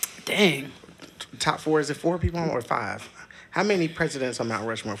 Dang. Top 4, is it 4 people or 5? How many presidents on Mount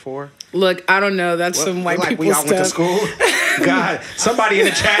Rushmore? 4? Look, I don't know. That's some white people we all stuff. went to school. God, somebody in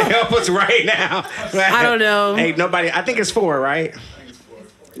the chat help us right now. I don't know. Hey, nobody. I think it's 4, right?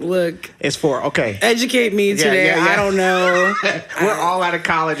 Look, it's 4. Okay. Educate me today. Yeah. I don't know. We're all out of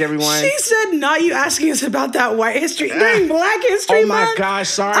college, everyone. She said, "Not you asking us about that white history during Black History Month." Oh my gosh!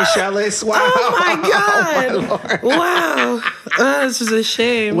 Sorry, Shellis. Wow. Oh my God! Oh my Lord. Wow. This is a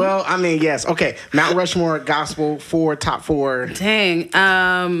shame. Well, I mean, yes. Okay. Mount Rushmore gospel 4, top 4. Dang.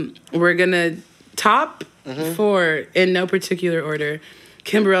 We're gonna top 4 in no particular order.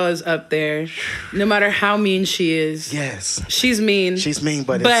 Kimberella's up there. No matter how mean she is. Yes. She's mean. She's mean,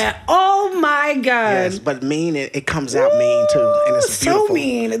 but oh my God. Yes, but mean, it comes out mean too. And it's beautiful. So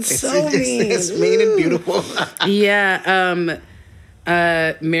mean. It's so mean. It's mean and beautiful. Yeah.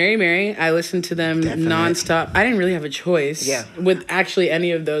 Mary, I listened to them nonstop. I didn't really have a choice. Yeah. With actually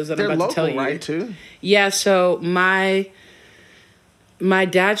any of those that I'm about to tell you. They're local, right, too? Yeah, so my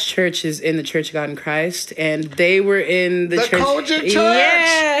dad's church is in the Church of God in Christ, and they were in the church. Culture Church?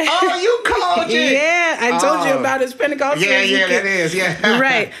 Yeah. Oh, you called it. Yeah, I told you about his Pentecostal. Yeah, that is, yeah.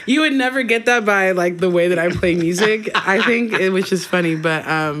 Right. You would never get that by, like, the way that I play music. I think it was just funny, but,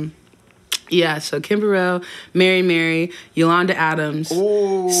 yeah, so Kimberell, Mary, Yolanda Adams,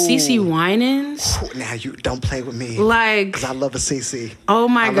 CeCe Winans. Now you don't play with me. Like, because I love a CeCe. Oh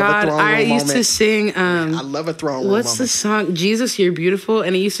my God. I used to sing I love a throne room what's the song? Jesus, You're Beautiful,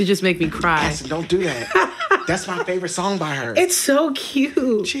 and it used to just make me cry. Yes, don't do that. That's my favorite song by her. It's so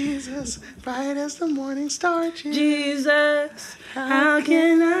cute. Jesus, bright as the morning star. Jesus, how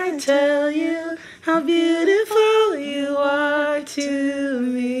can I tell you how beautiful you are to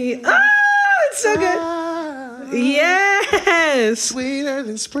me? Oh! It's so good. Yes. Sweeter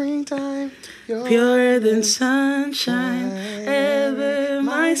than springtime. Purer than sunshine. Ever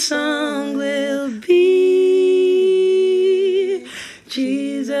my song will be.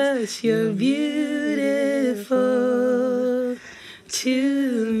 Jesus, you're beautiful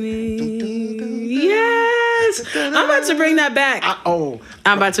to me. Yes. I'm about to bring that back. I'm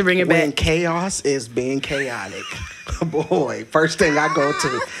about to bring it back. When chaos is being chaotic. Boy, first thing I go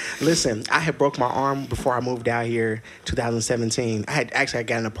to. Listen, I had broke my arm before I moved out here, 2017. I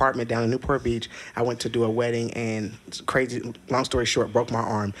got an apartment down in Newport Beach. I went to do a wedding, and crazy, long story short, broke my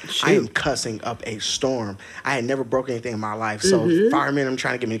arm. Shoot. I am cussing up a storm. I had never broken anything in my life. So firemen, I'm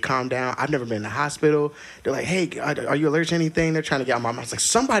trying to get me to calm down. I've never been in the hospital. They're like, hey, are you allergic to anything? They're trying to get out my mouth. I was like,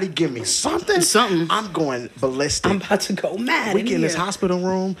 somebody give me something. I'm going ballistic. I'm about to go mad. We get in this hospital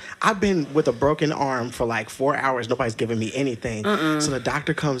room. I've been with a broken arm for like 4 hours. Nobody's giving me anything. So the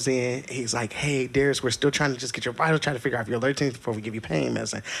doctor comes in. He's like, hey, Darius, we're still trying to just get your vitals, trying to figure out if you're allergic to anything before we give you pain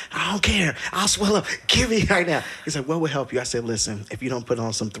medicine. I don't care. I'll swell up. Give me right now. He's like, what would help you? I said, listen, if you don't put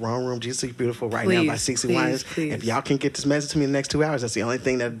on some Throne Room, Jesus is Beautiful now by CeCe Winans, if y'all can get this medicine to me in the next 2 hours, that's the only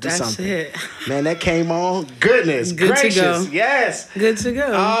thing that'll do something. It. Man, that came on. Goodness gracious. To go. Yes. Good to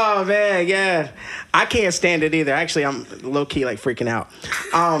go. Oh, man, yeah. I can't stand it either. Actually, I'm low-key like freaking out.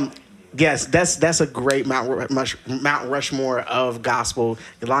 Yes, that's a great Mount Rushmore of gospel.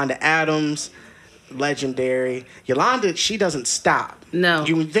 Yolanda Adams, legendary. Yolanda, she doesn't stop. No.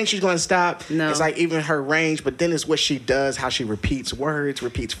 You think she's going to stop? No. It's like even her range, but then it's what she does, how she repeats words,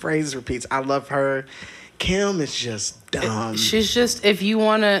 repeats phrases, I love her. Kim is just dumb. She's just, if you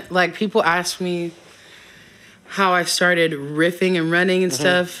want to, like, people ask me how I started riffing and running and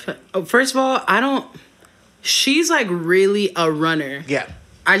stuff. First of all, she's like really a runner. Yeah.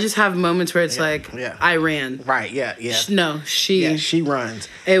 I just have moments where it's I ran. Right, yeah. She runs.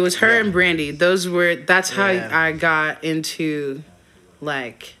 It was her and Brandy. That's how I got into,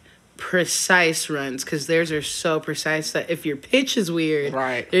 like, precise runs, because theirs are so precise that if your pitch is weird,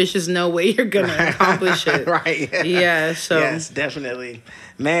 there's just no way you're going to accomplish it. Right. Yeah, so. Yes, definitely.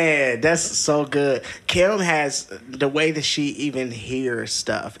 Man, that's so good. Kim has the way that she even hears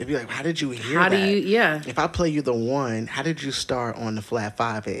stuff. If you're like, how did you hear that? If I play you the one, how did you start on the flat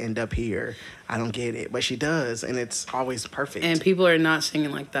 5 and end up here? I don't get it. But she does, and it's always perfect. And people are not singing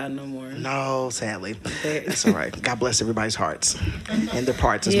like that no more. No, sadly. That's all right. God bless everybody's hearts and their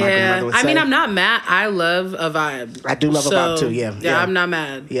parts, as my grandmother would say. I mean, I'm not mad. I love a vibe. I do love a vibe, too, yeah. I'm not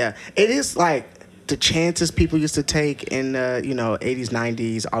mad. Yeah. It is like the chances people used to take in 80s,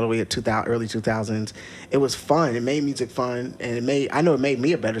 90s, all the way to early 2000s. It was fun. It made music fun, and I know it made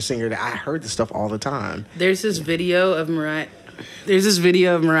me a better singer. That I heard this stuff all the time. There's this video of Mariah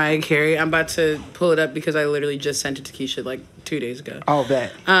Carey. I'm about to pull it up because I literally just sent it to Keisha like 2 days ago. Oh,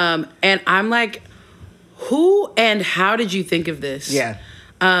 bet. And I'm like, Who and how did you think of this? Yeah.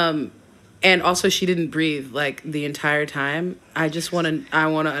 And also, she didn't breathe like the entire time. I want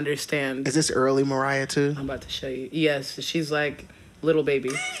to understand. Is this early Mariah too? I'm about to show you. Yes, she's like little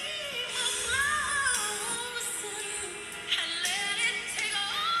baby.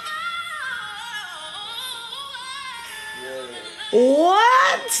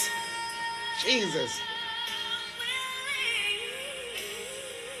 What? Jesus.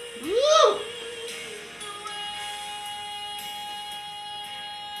 Woo!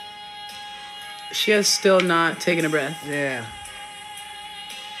 She has still not taken a breath. Yeah.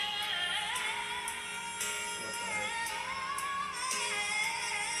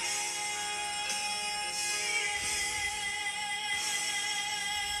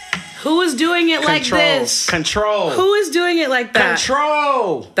 Who is doing it like this? Control. Who is doing it like that?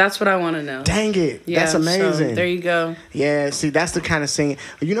 Control. That's what I want to know. Dang it. Yeah, that's amazing. So there you go. Yeah, see, that's the kind of singing.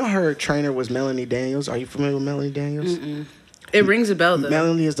 You know her trainer was Melanie Daniels. Are you familiar with Melanie Daniels? Mm-mm. It rings a bell, though.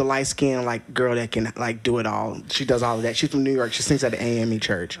 Melanie is the light-skinned, like, girl that can, like, do it all. She does all of that. She's from New York. She sings at the AME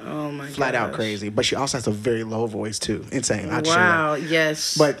church. Oh, my god. Flat out crazy. But she also has a very low voice, too. Insane. Wow,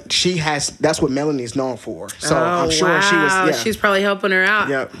 yes. But that's what Melanie's known for. So I'm sure she was, yeah. She's probably helping her out.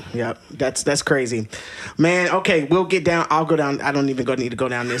 Yep. That's crazy. Man, okay, we'll get down. I'll go down. I don't even need to go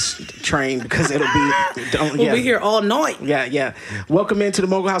down this train because it'll be... We'll be here all night. Yeah. Welcome into the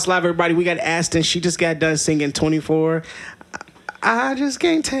Mogul House Live, everybody. We got Astyn. She just got done singing 24. I just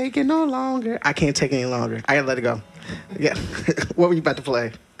can't take it no longer. I can't take it any longer. I gotta let it go. Yeah. What were you about to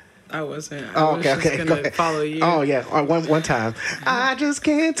play? I wasn't. Oh, okay. Go ahead. Follow you. Oh, yeah. One time. I just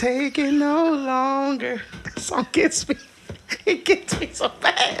can't take it no longer. That song gets me. It gets me so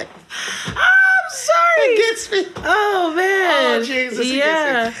bad. I'm sorry. It gets me. Oh, man. Oh, Jesus.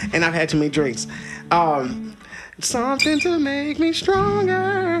 Yeah. And I've had too many drinks. Something to make me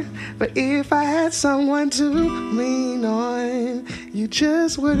stronger. But if I had someone to lean on, you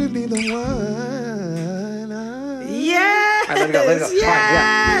just wouldn't be the one. Yes. All right, let it go. Yes. All right,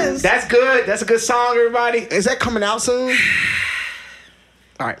 yeah. That's good. That's a good song, everybody. Is that coming out soon?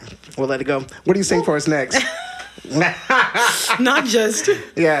 All right, we'll let it go. What do you sing for us next? Not just.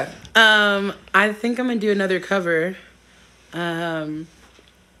 Yeah. I think I'm gonna do another cover.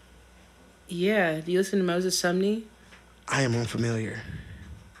 Yeah. Do you listen to Moses Sumney? I am unfamiliar.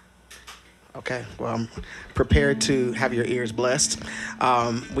 Okay. Well, I'm prepared to have your ears blessed.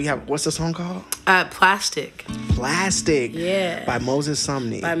 We have, what's the song called? Plastic. Plastic. Yeah. By Moses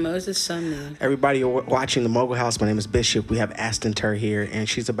Sumney. Everybody, you're watching the Mogul House. My name is Bishop. We have Astyn Turr here, and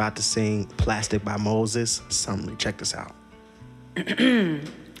she's about to sing Plastic by Moses Sumney. Check this out.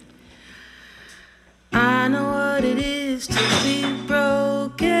 I know what it is to be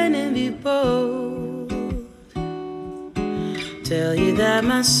broken and be bold. Tell you that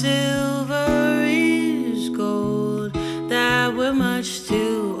my silver is gold, that we're much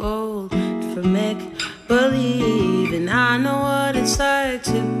too old for make-believe. And I know what it's like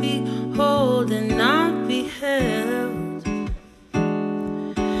to behold and not be held.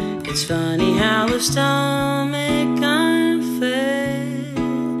 It's funny how a stomach unfed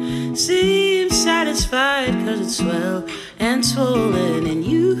seems satisfied cause it's swell and swollen. And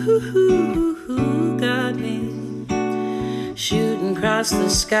you got me shooting across the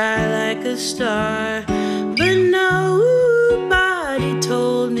sky like a star, but nobody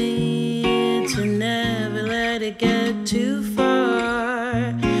told me to never let it get too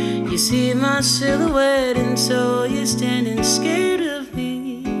far. You see my silhouette and so you're standing scared of me.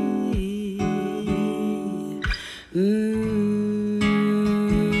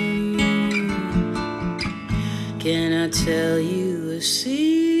 Can I tell you a secret?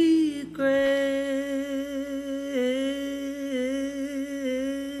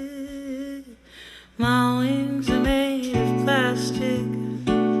 My wings are made of plastic.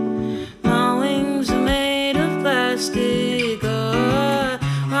 My wings are made of plastic. Oh,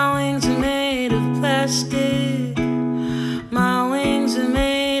 my wings are made of plastic. My wings are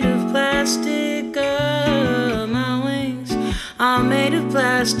made of plastic. Oh, my wings are made of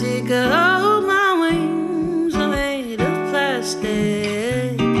plastic. Oh, my wings are made of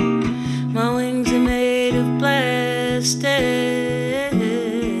plastic. My wings are made of plastic.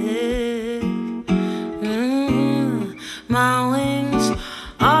 My wings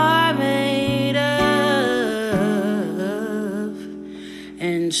are made of,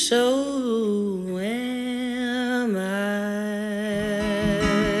 and so am I.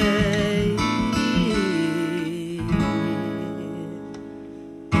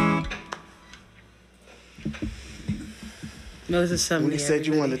 Moses Sumney. When you said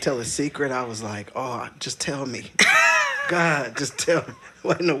you wanted to tell a secret, I was like, oh, just tell me. God, just tell me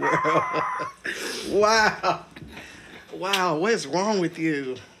what in the world. Wow. Wow, what is wrong with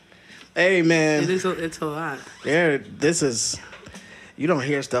you? Hey, man. It's a lot. Yeah, this is... You don't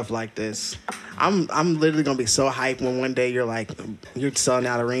hear stuff like this. I'm literally gonna be so hyped when one day you're selling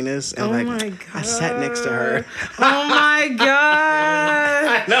out arenas and my God. I sat next to her. Oh my God!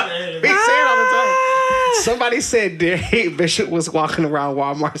 I know. We say it all the time. Somebody said Dave Bishop was walking around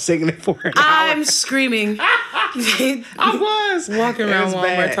Walmart singing it for an hour. I'm screaming. I was walking around Walmart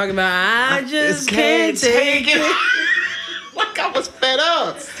bad. talking about I just can't take it. Like I was fed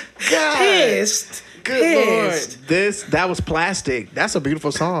up. God. Pissed. Good Lord. That was Plastic. That's a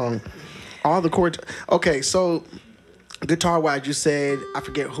beautiful song. All the chords. Okay, so guitar wise, you said, I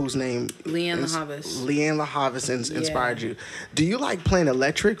forget whose name. Leanne LaHavis. Leanne LaHavis inspired you. Do you like playing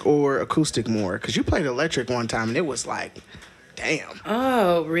electric or acoustic more? Because you played electric one time and it was like, damn.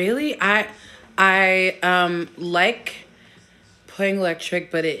 Oh, really? I like playing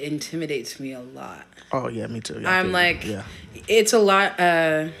electric, but it intimidates me a lot. Oh, yeah, me too. Yeah, I'm like, it's a lot.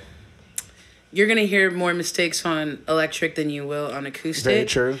 You're going to hear more mistakes on electric than you will on acoustic. Very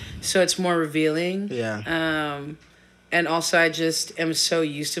true. So it's more revealing. Yeah. And also I just am so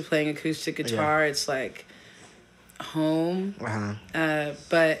used to playing acoustic guitar. Yeah. It's like home. Uh-huh.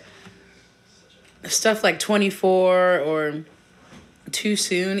 But stuff like 24 or Too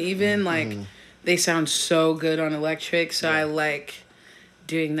Soon even, like, they sound so good on electric. So I like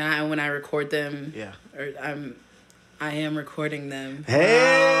doing that. And when I record them, or I am recording them.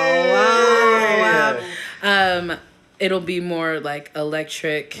 Hey! Wow. It'll be more like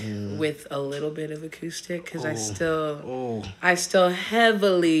electric with a little bit of acoustic because I still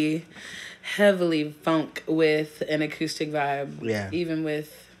heavily funk with an acoustic vibe. Yeah. Even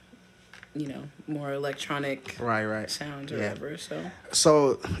with, more electronic sounds or whatever.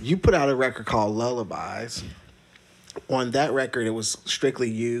 So you put out a record called Lullabies. On that record, it was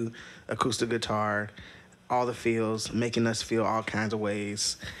strictly you, acoustic guitar, all the feels, making us feel all kinds of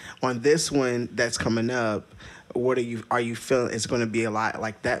ways. On this one that's coming up, are you feeling it's going to be a lot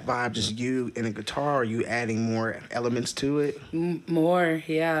like that vibe, just you and a guitar, or are you adding more elements to it? More,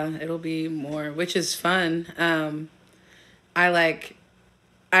 yeah. It'll be more, which is fun. I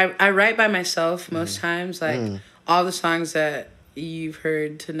write by myself most times. Like all the songs that you've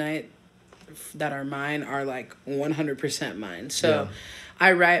heard tonight that are mine are like 100% mine. So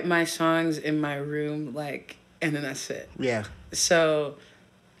I write my songs in my room, and then that's it. Yeah. So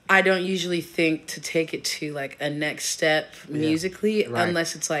I don't usually think to take it to like a next step musically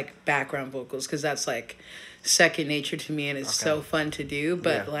unless it's like background vocals, because that's like second nature to me and it's so fun to do.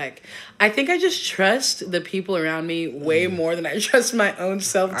 But I think I just trust the people around me way more than I trust my own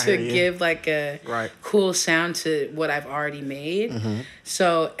self to give like a cool sound to what I've already made.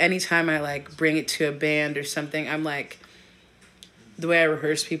 So anytime I like bring it to a band or something, I'm like, the way I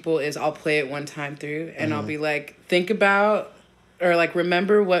rehearse people is I'll play it one time through and I'll be like, think about or like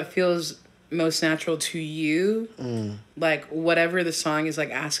remember what feels most natural to you, like whatever the song is like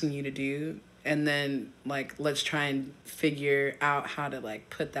asking you to do, and then like let's try and figure out how to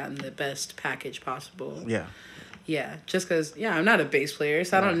like put that in the best package possible. Yeah, just because, I'm not a bass player,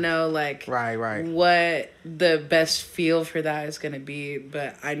 so I don't know, like, what the best feel for that is going to be,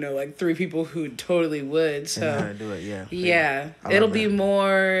 but I know, like, 3 people who totally would, so... And how to do it, Yeah. It'll be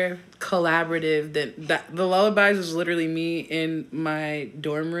more collaborative than... that. The Lullabies was literally me in my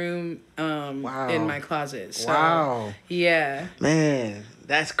dorm room, in my closet, so... Yeah. Man...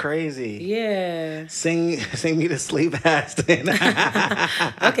 That's crazy. Yeah. Sing me to sleep, Astyn.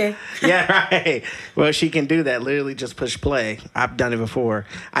 Okay. Yeah, right. Well, she can do that. Literally just push play. I've done it before.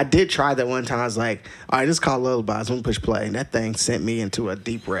 I did try that one time. I was like, all right, this is called Lullabies. I'm going to push play. And that thing sent me into a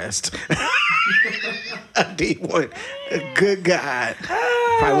deep rest. A deep one. Good God.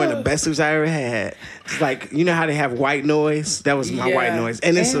 Probably one of the best sleeps I ever had. It's like, you know how they have white noise? That was my white noise.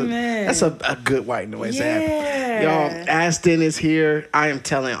 And that's a good white noise to have. Y'all, Astyn is here. I am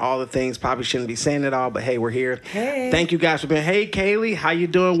telling all the things. Probably shouldn't be saying it all, but hey, we're here. Hey. Thank you guys for being. Hey, Kaylee, how you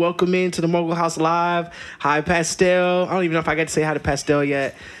doing? Welcome into the Mogul House Live. Hi, Pastel. I don't even know if I got to say hi to Pastel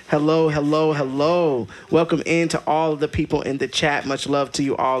yet. Hello, hello, hello. Welcome in to all of the people in the chat. Much love to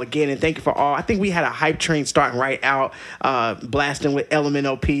you all again, and thank you for all. I think we had a hype train starting right out, blasting with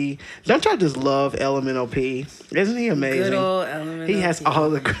LMNOP. Don't y'all just love LMNOP? Isn't he amazing? Good old LMNOP. He has all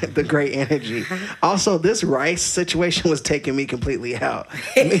the great energy. Also, this rice situation was taking me completely out.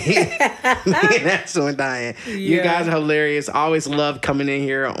 me and Astyn dying. Yeah. You guys are hilarious. I always love coming in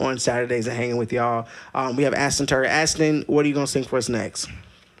here on Saturdays and hanging with y'all. We have Astyn Turr. Astyn, what are you gonna sing for us next?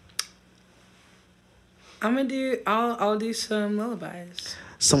 I'll do some lullabies.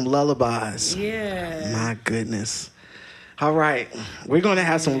 Some lullabies. Yeah. My goodness. All right, we're gonna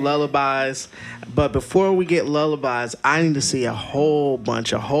have some lullabies, but before we get lullabies, I need to see a whole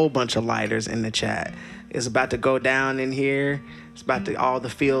bunch of lighters in the chat. It's about to go down in here. It's about to, all the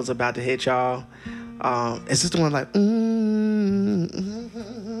feels about to hit y'all. Is this the one like?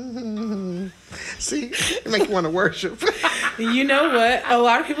 See, it makes you want to worship. You know what? A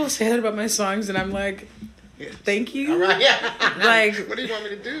lot of people say that about my songs, and I'm like, thank you. All right. Like, what do you want me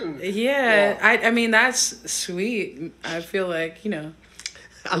to do? Yeah, I mean, that's sweet. I feel like, you know,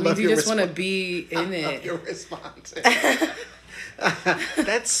 I love you just want to be in it. I love your response.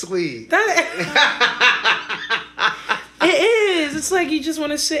 That's sweet. It is. It's like you just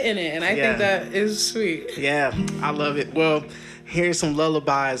want to sit in it, and I think that is sweet. Yeah, I love it. Well, here's some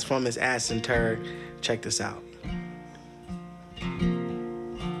lullabies from Miss Astyn Turr. Check this out.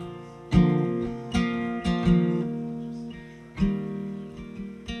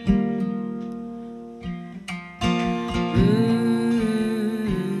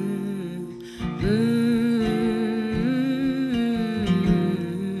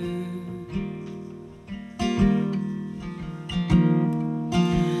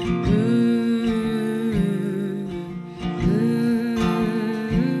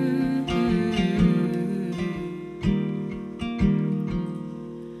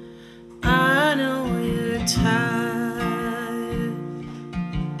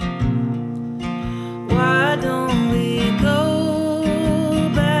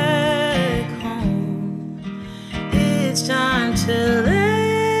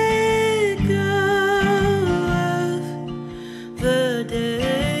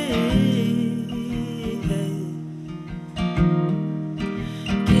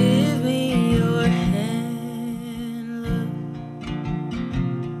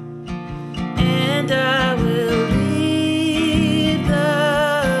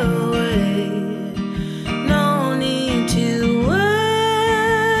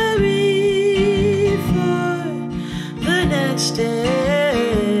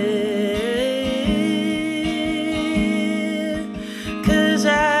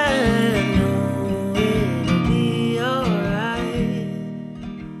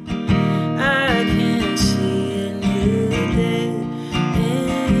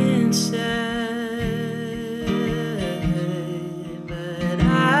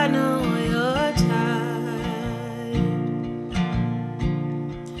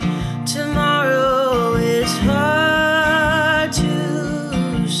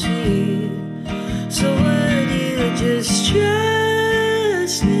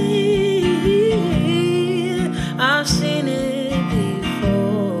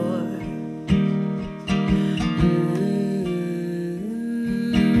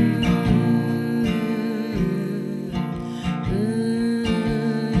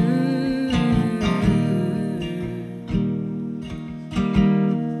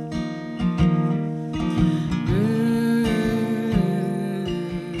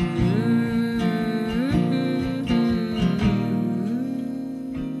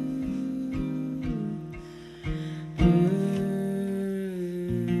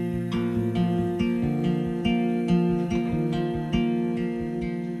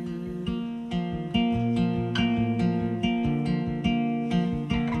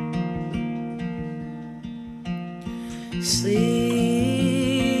 Sleep,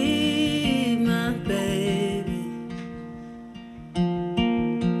 my baby.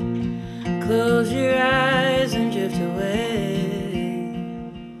 Close your eyes and drift away.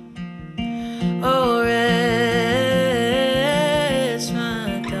 Oh, rest,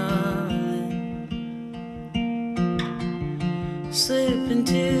 my darling. Slip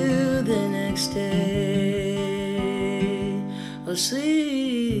into the next day. Oh,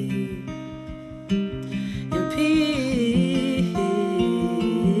 sleep in peace.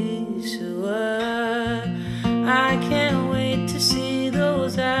 So I can't wait to see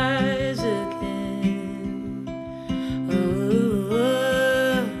those eyes again. Oh, oh,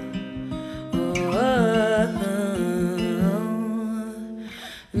 oh,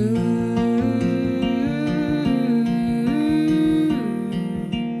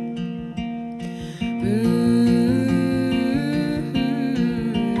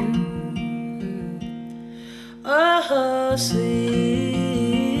 oh, oh, sleep,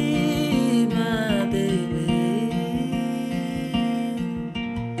 my baby.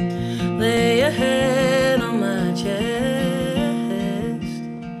 Lay your head on my chest.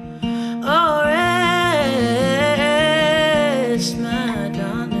 Oh, rest, my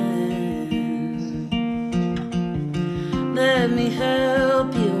darling. Let me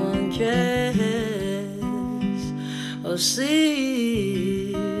help you undress. Oh,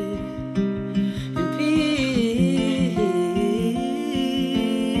 sleep in peace.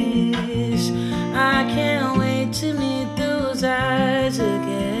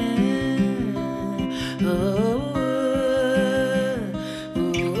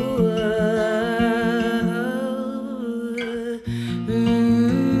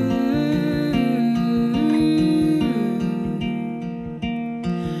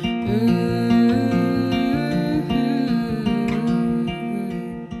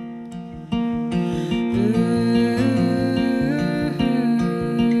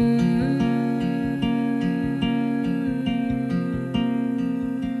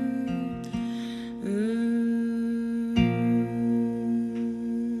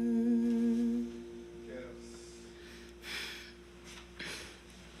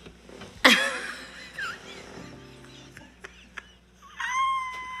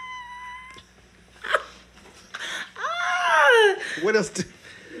 just,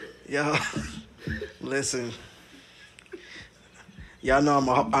 yo, listen. Y'all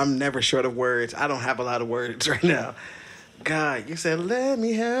know I'm never short of words. I don't have a lot of words right now. God, you said, let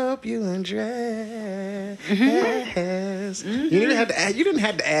me help you undress. Mm-hmm. You didn't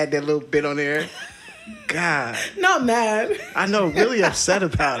have to add that little bit on there. God. Not mad. I know, really upset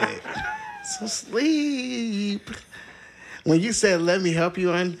about it. So sleep. When you said, let me help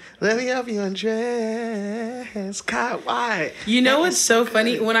you undress. God, why? You know what's so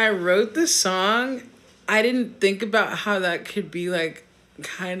funny? When I wrote this song, I didn't think about how that could be like,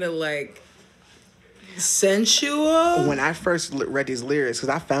 kind of like, sensual. When I first read these lyrics,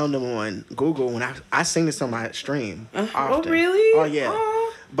 because I found them on Google, when I sing this on my stream often. Oh, really? Oh, yeah.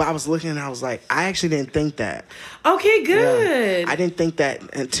 But I was looking and I was like, I actually didn't think that. Okay, good. Yeah. I didn't think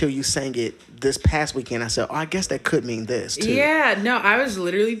that until you sang it this past weekend. I said, oh, I guess that could mean this, too. Yeah, no, I was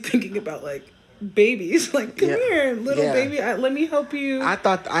literally thinking about, like, babies. Like, come here, little baby. Let me help you. I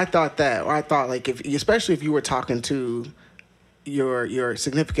thought that. Or I thought, like, especially if you were talking to your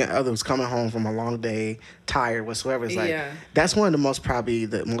significant other who's coming home from a long day, tired, whatsoever. It's like, that's one of the most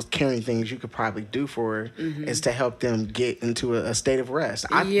caring things you could probably do for her, is to help them get into a state of rest.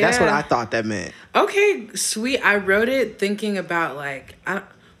 That's what I thought that meant. Okay, sweet. I wrote it thinking about, like,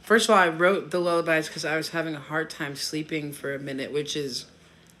 first of all, I wrote the lullabies because I was having a hard time sleeping for a minute, which is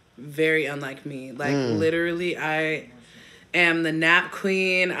very unlike me. Like, literally, I am the nap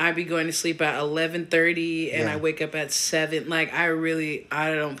queen. I be going to sleep at 11:30 and I wake up at 7. Like, I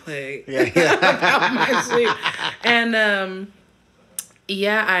don't play about my sleep. And I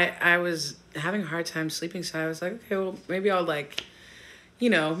was having a hard time sleeping, so I was like, okay, well, maybe I'll, like, you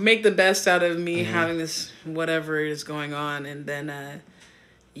know, make the best out of me having this whatever is going on. And then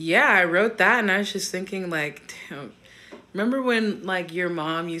I wrote that, and I was just thinking, like, damn, remember when, like, your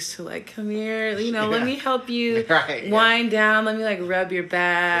mom used to, like, come here, you know, let me help you wind down, let me, like, rub your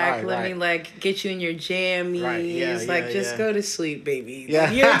back, let me, like, get you in your jammies, just go to sleep, baby. Yeah.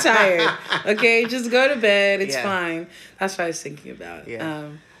 You're tired, okay? Just go to bed, it's fine. That's what I was thinking about.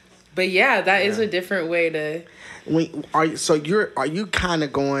 But yeah, that is a different way to... Are you kind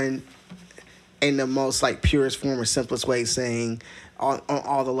of going in the most, like, purest form or simplest way, saying on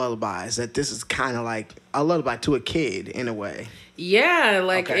all the lullabies that this is kind of like a lullaby to a kid in a way? Yeah,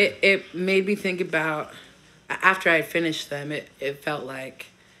 like it made me think about, after I finished them, it felt like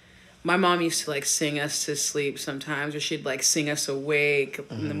my mom used to, like, sing us to sleep sometimes, or she'd, like, sing us awake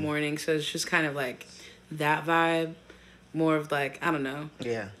in the morning. So it's just kind of like that vibe, more of, like, I don't know.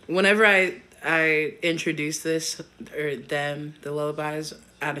 Yeah. Whenever I introduce this or them, the lullabies,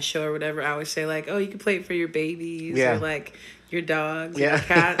 at a show or whatever, I always say, like, oh, you can play it for your babies or, like, your dogs or your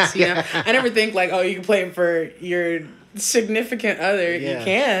cats, you know? I never think, like, oh, you can play it for your significant other. You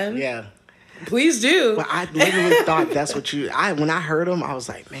can. Yeah. Please do. Well, I literally thought that's what when I heard them, I was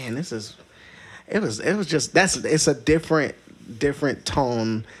like, man, it's a different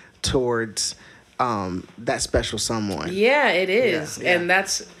tone towards that special someone. Yeah, it is. Yeah. And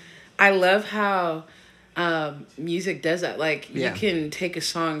I love how music does that. Like, you can take a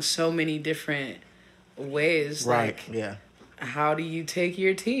song so many different ways. Right. Like, how do you take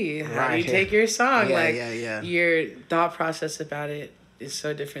your tea? How do you take your song? Your thought process about it is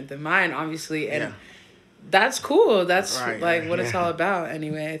so different than mine, obviously. And that's cool. That's what it's all about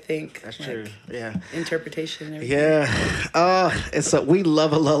anyway, I think. That's true. Yeah. Interpretation and everything. Yeah. We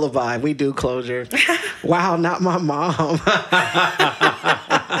love a lullaby. We do, Closure. Wow, not my mom.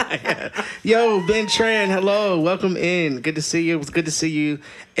 Yo, Ben Tran, hello. Welcome in. Good to see you. It was good to see you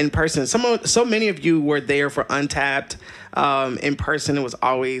in person. So many of you were there for Untapped. In person, it's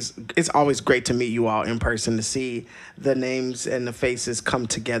always great to meet you all in person, to see the names and the faces come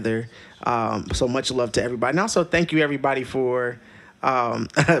together. So much love to everybody. And also thank you everybody for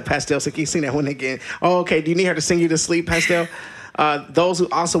Pastel. So can you sing that one again? Oh, okay. Do you need her to sing you to sleep, Pastel? Those who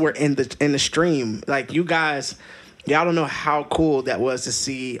also were in the stream, like, you guys, y'all don't know how cool that was to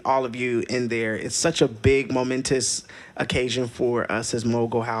see all of you in there. It's such a big, momentous occasion for us as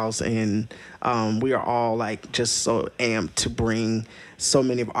Mogul House, and we are all, like, just so amped to bring so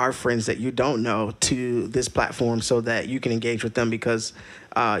many of our friends that you don't know to this platform so that you can engage with them, because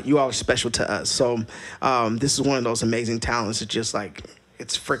you all are special to us. So this is one of those amazing talents. It's just, like,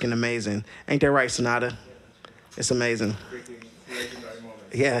 it's freaking amazing. Ain't that right, Sonata? It's amazing. Legendary moment.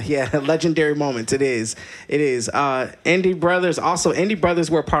 Yeah. Legendary moments. It is. Indie Brothers. Also, Indie Brothers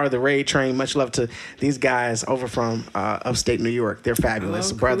were part of the Raid Train. Much love to these guys over from upstate New York. They're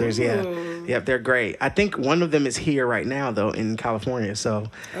fabulous brothers. Yeah. Yep, they're great. I think one of them is here right now, though, in California.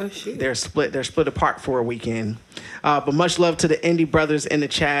 So they're split apart for a weekend. But much love to the Indie Brothers in the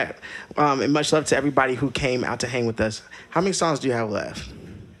chat. And much love to everybody who came out to hang with us. How many songs do you have left?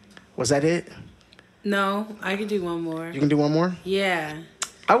 Was that it? No, I could do one more. You can do one more? Yeah.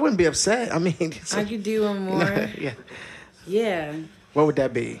 I wouldn't be upset. I mean, I could do one more. Yeah. Yeah. What would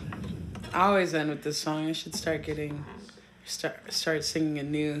that be? I always end with this song. I should start singing a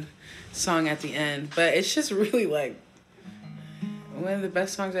new song at the end. But it's just really like one of the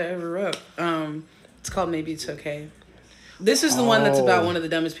best songs I ever wrote. It's called Maybe It's Okay. This is the one that's about one of the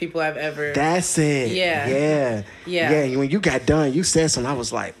dumbest people I've ever... That's it. Yeah. When you got done, you said something. I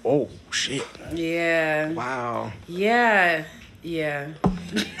was like, oh, shit. Yeah. Wow. Yeah. You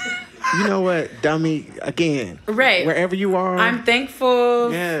know what, dummy? Again. Right. Wherever you are. I'm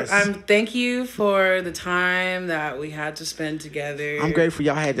thankful. Yes. Thank you for the time that we had to spend together. I'm grateful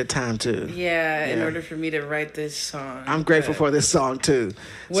y'all had the time, too. Yeah, in order for me to write this song. I'm grateful for this song, too.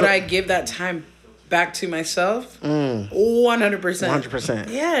 Would I give that time back to myself? 100%. 100%.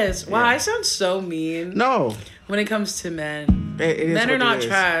 Yes. Wow, I sound so mean. No. When it comes to men. Men are not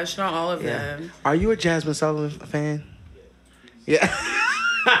trash. Not all of them. Are you a Jasmine Sullivan fan? Yeah.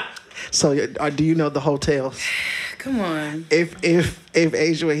 So, do you know the hotels? Come on. If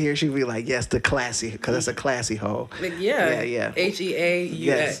Asia were here, she'd be like, yes, the classy, because it's a classy hoe. Like, yeah.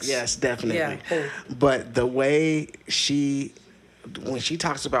 HEAUX. Yes, definitely. Yeah. But the way when she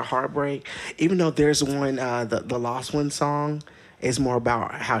talks about heartbreak, even though there's one, the Lost One song is more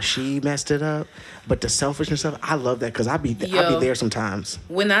about how she messed it up, but the selfishness of it, I love that because I be there sometimes.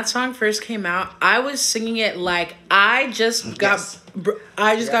 When that song first came out, I was singing it like I just got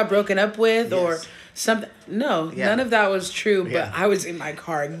broken up with or something. No, none of that was true. But I was in my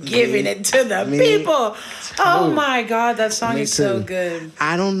car giving it to the people. Oh my God, that song is so good.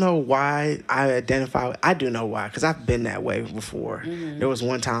 I don't know why I identify. I do know why, because I've been that way before. Mm-hmm. There was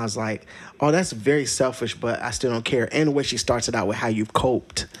one time I was like, "Oh, that's very selfish," but I still don't care. And the way she starts it out with how you've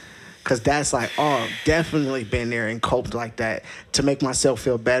coped. Because that's like, definitely been there and coped like that to make myself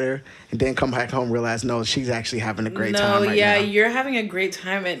feel better. And then come back home and realize, no, she's actually having a great time right now. You're having a great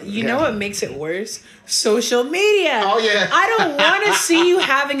time. And you know what makes it worse? Social media. Oh, yeah. I don't want to see you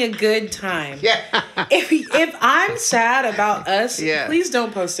having a good time. Yeah. If I'm sad about us, please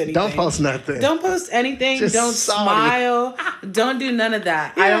don't post anything. Don't post nothing. Don't post anything. Just don't smile. Don't do none of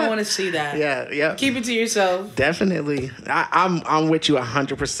that. I don't want to see that. Yeah. Keep it to yourself. Definitely. I'm with you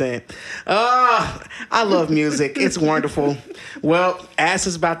 100%. I love music. It's wonderful. Well, Ass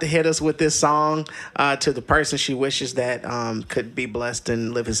is about to hit us with this song to the person she wishes that could be blessed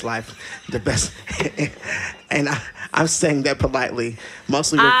and live his life the best. And I'm saying that politely.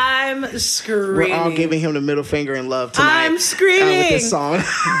 Mostly I'm screaming. We're all giving him the middle finger in love tonight. I'm screaming. With this song.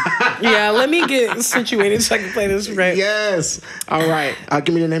 Let me get situated so I can play this right. Yes. All right.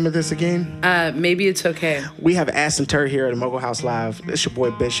 Give me the name of this again. Maybe It's Okay. We have Astyn Turr here at the Mogul House Live. It's your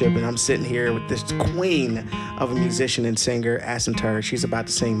boy Bishop, and I'm sitting here with this queen of a musician and singer, Astyn Turr. She's about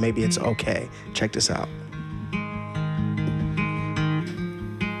to sing Maybe It's Okay. Check this out.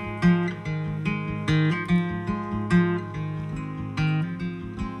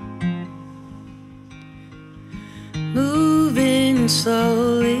 Moving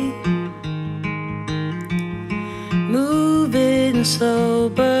slowly, moving slow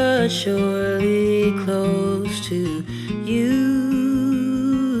but surely close to you,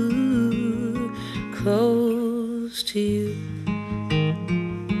 close to you.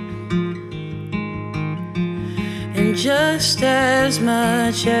 And just as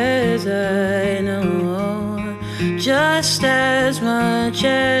much as I know, just as much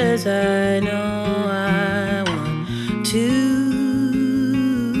as I know I want to,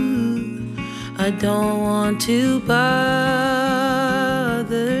 I don't want to bother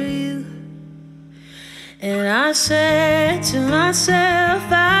you. And I said to myself,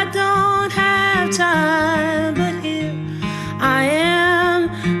 I don't have time, but here I am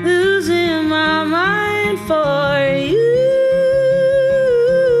losing my mind for you.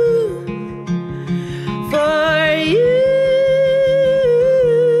 For you.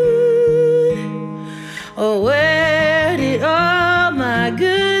 Oh, where did all my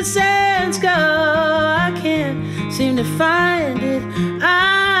good sense go? I can't seem to find it.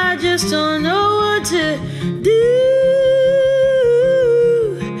 I just don't know what to do.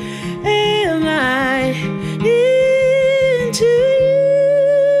 Am I into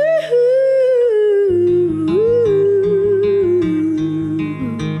you?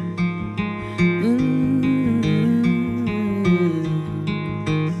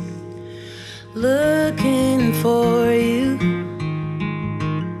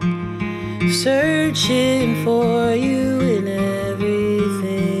 searching for you in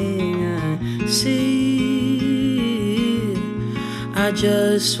everything I see. I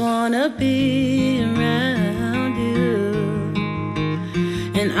just wanna be around you,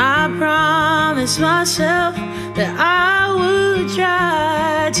 and I promised myself that I would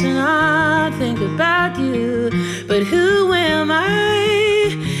try to not think about you. But who am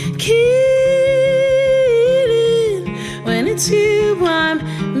I kidding when it's you I'm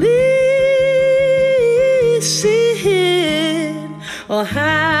missing? Well,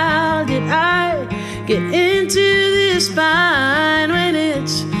 how did I get into this bind when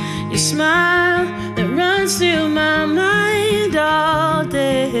it's your smile that runs through my mind all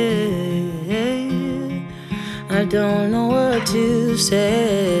day? I don't know what to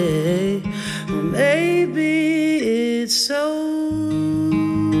say. Well, maybe it's so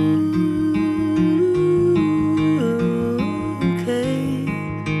okay.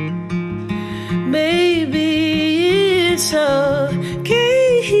 Maybe it's okay.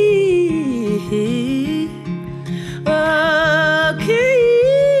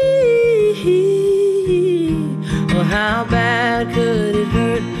 Well, how bad could it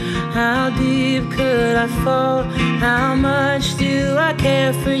hurt? How deep could I fall? How much do I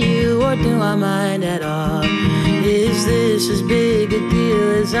care for you, or do I mind at all? Is this as big a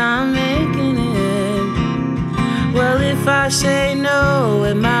deal as I'm making it? Well, if I say no,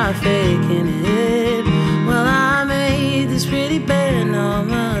 am I faking it? Well, I made this pretty band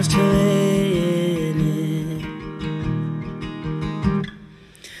almost playing it.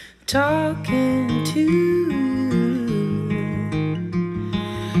 Talking to you,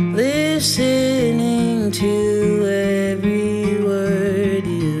 listening to every word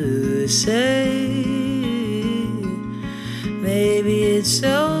you say. Maybe it's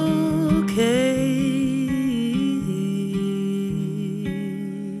okay.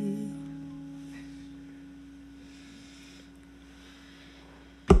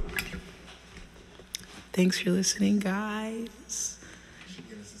 Thanks for listening, guys.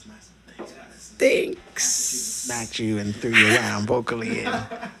 Thanks. Smacked you and threw you around vocally and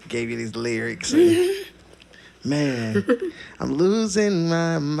gave you these lyrics. And, man, I'm losing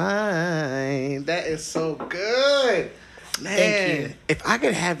my mind. That is so good. Man, Thank you. If I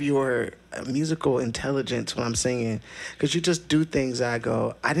could have your musical intelligence when I'm singing, because you just do things that I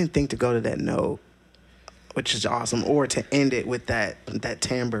go, I didn't think to go to that note, which is awesome, or to end it with that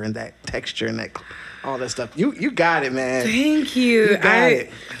timbre and that texture and that all that stuff. You got it, man. Thank you. You got it.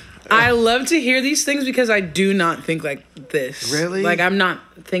 I love to hear these things because I do not think like this. Really? Like, I'm not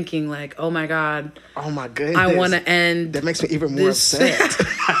thinking like, oh my God. Oh my goodness. I want to end. That makes me even more upset.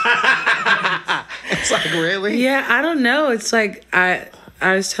 It's like, really? Yeah, I don't know. It's like, I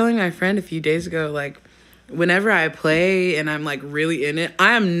was telling my friend a few days ago, like, whenever I play and I'm like really in it,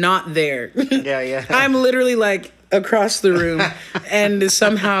 I am not there. Yeah. I'm literally like across the room and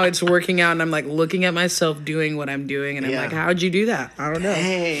somehow it's working out and I'm like looking at myself doing what I'm doing and I'm like, how'd you do that? I don't know.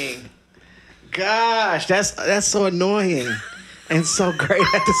 Dang. Gosh, that's so annoying and so great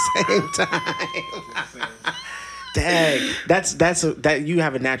at the same time. Dang, that you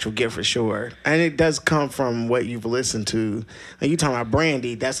have a natural gift for sure, and it does come from what you've listened to. And you talking about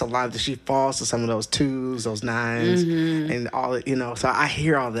Brandy? That's a lot that she falls to some of those twos, those nines, and all. So I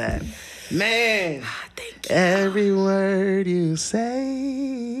hear all that. Man, thank you. Every word you say,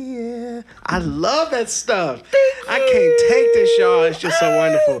 yeah. I love that stuff. I can't take this, y'all. It's just so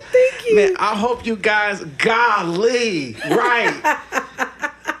wonderful. Thank you. Man, I hope you guys, golly, right.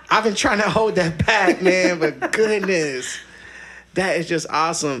 I've been trying to hold that back, man, but goodness. That is just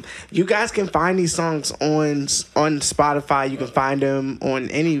awesome. You guys can find these songs on Spotify. You can find them on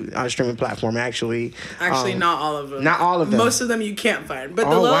any streaming platform, actually. Actually, not all of them. Not all of them. Most of them you can't find. But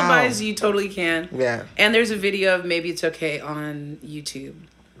the lullabies you totally can. Yeah. And there's a video of Maybe It's Okay on YouTube.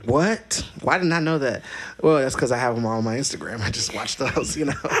 What? Why didn't I know that? Well, that's because I have them all on my Instagram. I just watch those,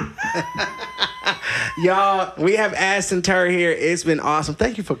 Y'all, we have Astyn Turr here. It's been awesome.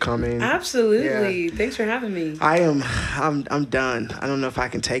 Thank you for coming. Absolutely. Yeah. Thanks for having me. I'm done. I don't know if I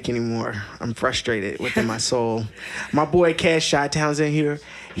can take anymore. I'm frustrated within my soul. My boy Cash Chi-Town's in here.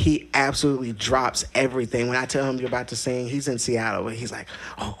 He absolutely drops everything. When I tell him you're about to sing, he's in Seattle. And he's like,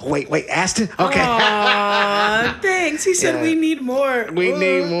 oh, wait, Astyn? Okay. Aww, thanks. He said we need more. We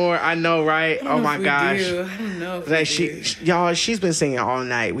need more. I know, right? Oh, my gosh. I don't know if y'all, she's been singing all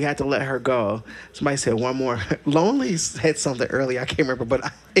night. We had to let her go. Somebody said one more. Lonely said something earlier. I can't remember,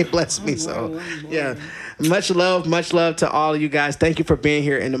 but it blessed me. Yeah. Much love to all of you guys. Thank you for being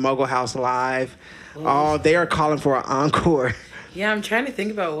here in the Mogul House Live. Oh, they are calling for an encore. Yeah, I'm trying to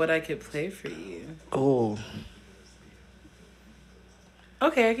think about what I could play for you. Oh.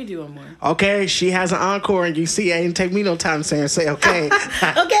 Okay, I could do one more. Okay, she has an encore, and you see, it didn't take me no time to say okay.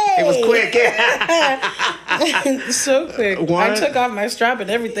 Okay. It was quick. So quick. I took off my strap and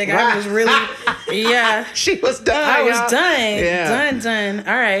everything. I was really, She was done. I was done. Yeah. Done.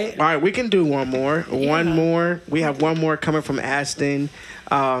 All right, we can do one more. One more. We have one more coming from Astyn.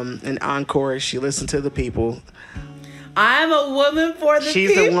 An encore. She listened to the people. I'm a woman for the people.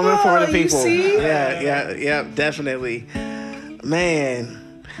 She's a woman for the people. You see? Yeah, definitely.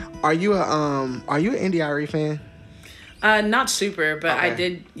 Man, are you an NDRE fan? Not super, but I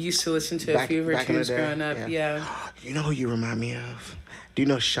did used to listen to a few of her tunes growing up. Yeah. You know who you remind me of? Do you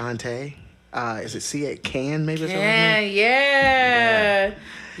know Shantae? Is it C.A. Can maybe? Yeah.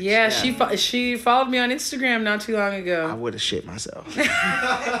 She followed me on Instagram not too long ago. I would have shit myself.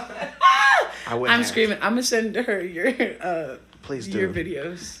 I'm screaming. I'm gonna send her your please do your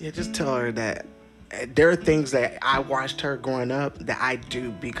videos. Yeah, just tell her that there are things that I watched her growing up that I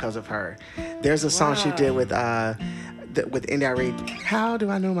do because of her. There's a song she did with NDRE. How do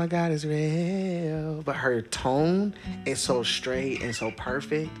I know my God is real? But her tone is so straight and so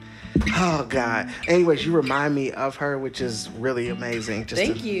perfect. Oh God. Anyways, you remind me of her, which is really amazing.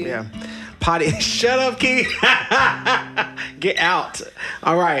 Thank you. Yeah. Potty. Shut up, Key. Get out.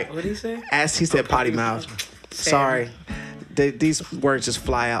 All right. What did he say? As he said, potty mouth. Sorry. These words just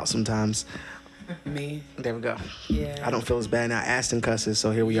fly out sometimes. Me. There we go. Yeah. I don't feel as bad now. Astyn cusses,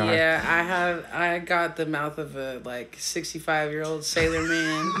 so here we are. Yeah, I got the mouth of a 65-year-old sailor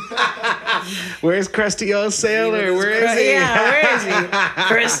man. Where's crusty old sailor? Where is he? Yeah, where is he?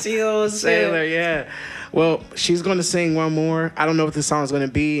 Crusty old sailor. Yeah. Well, she's going to sing one more. I don't know what this song is going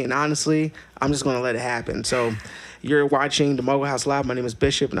to be, and honestly, I'm just going to let it happen. So, you're watching the Mogul House Live. My name is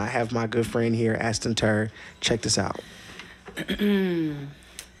Bishop, and I have my good friend here, Astyn Turr. Check this out.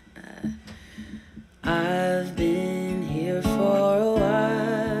 I've been here for a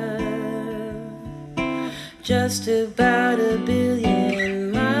while, just about 1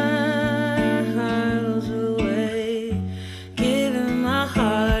 billion miles away, giving my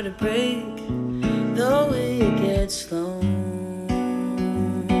heart a break, though it gets lonely.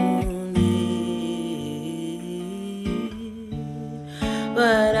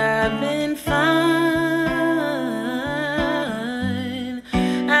 But I've been fine,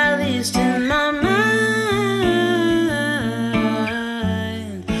 at least in my mind.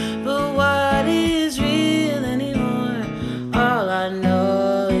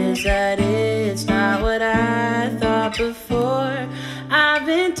 Before I've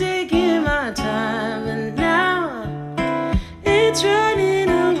been taking my time, and now it's running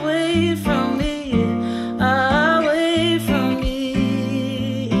away from me, away from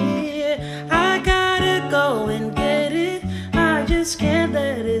me. I gotta go and get it, I just can't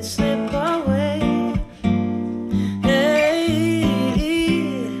let it slip away.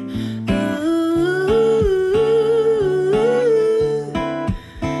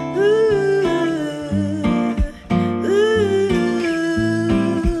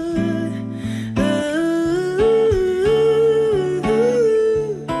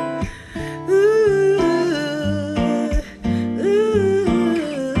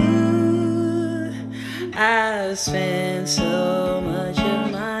 I spent so much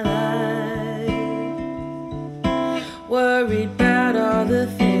of my life worried about all the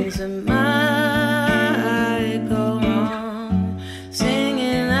things that might go wrong,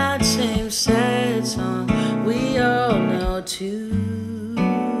 singing that same sad song we all know too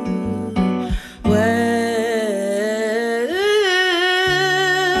well.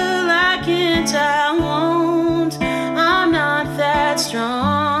 I can't, I won't, I'm not that strong.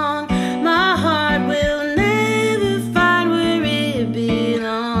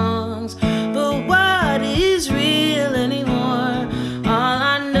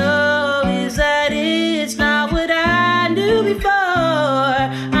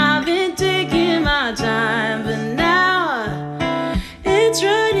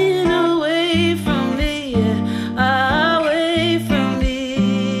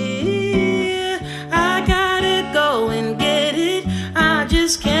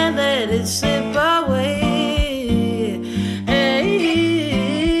 Can't let it slip away.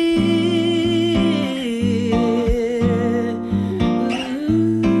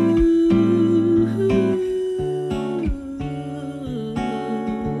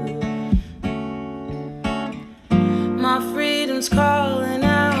 My freedom's calling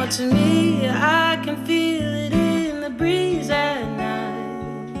out to me. I can feel it in the breeze at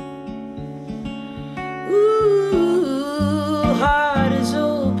night. Ooh, heart is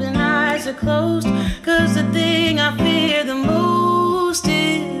open, eyes are closed, 'cause the thing I fear the most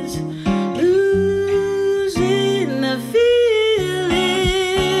is losing the feeling.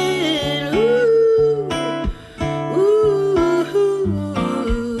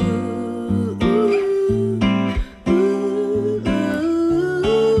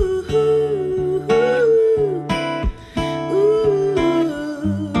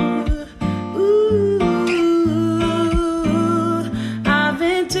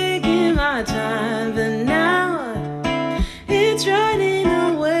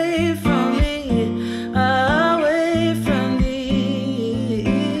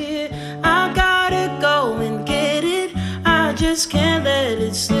 just can't let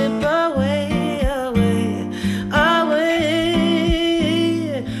it slip away, away, away.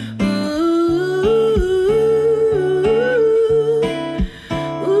 Ooh,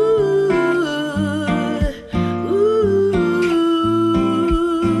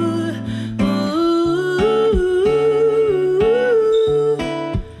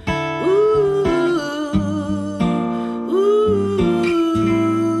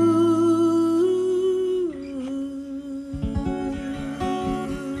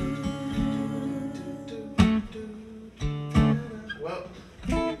 Well,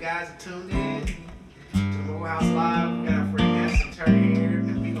 you guys are tuned in to Mogul House Live. We got our friend Astyn Turr here,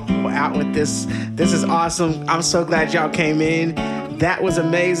 and we gonna go out with this. This is awesome. I'm so glad y'all came in. That was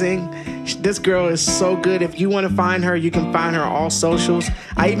amazing. This girl is so good. If you want to find her, you can find her on all socials.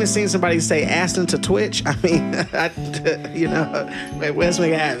 I even seen somebody say Astyn to Twitch. I mean, you know, wait, where's we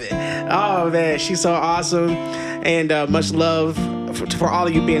have it? Oh man, she's so awesome, and much love for all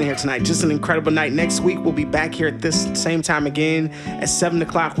of you being here tonight. Just an incredible night. Next week we'll be back here at this same time again at 7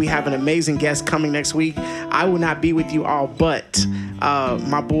 o'clock. We have an amazing guest coming next week. I will not be with you all, but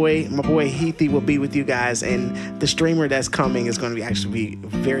my boy Heathy will be with you guys, and the streamer that's coming is going to be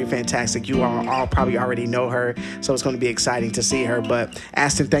very fantastic. You all probably already know her, so it's going to be exciting to see her. But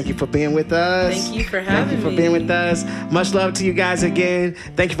Astyn, thank you for being with us. Thank you for having me. Thank you for being with us. Much love to you guys again.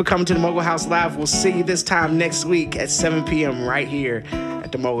 Thank you for coming to the Mogul House Live. We'll see you this time next week at 7 p.m. right here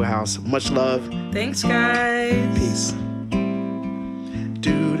at the Mogul House. Much love. Thanks, guys. Peace.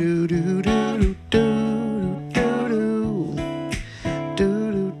 Do do do do do.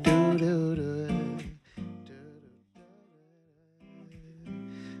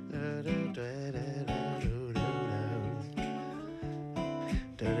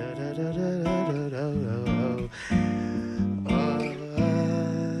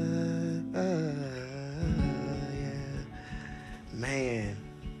 Man.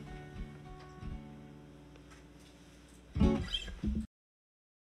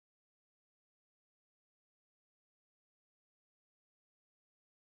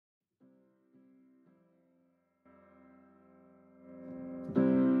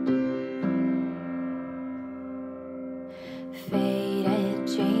 Faded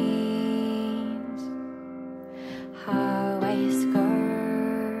jeans, high-waist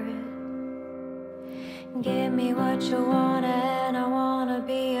skirt. Give me what you want, and I wanna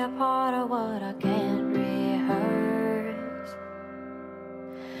be a part of what I can't rehearse.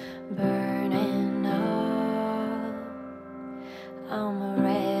 Burning up, I'm a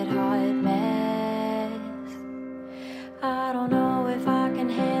red-hot mess. I don't know if I can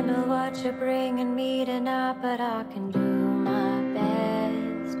handle what you're bringing me tonight, but I can do my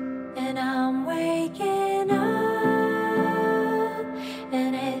best. And I'm waking up,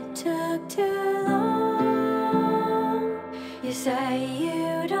 and it took too long. You say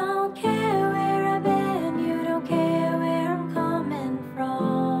you don't care where I've been, you don't care where I'm coming from.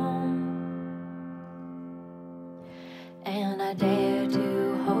 And I dare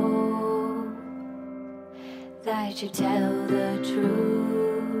to hope that you tell the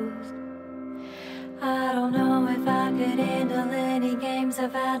truth. I don't know if I could handle any games,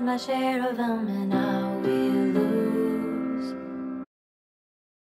 I've had my share of them, and I will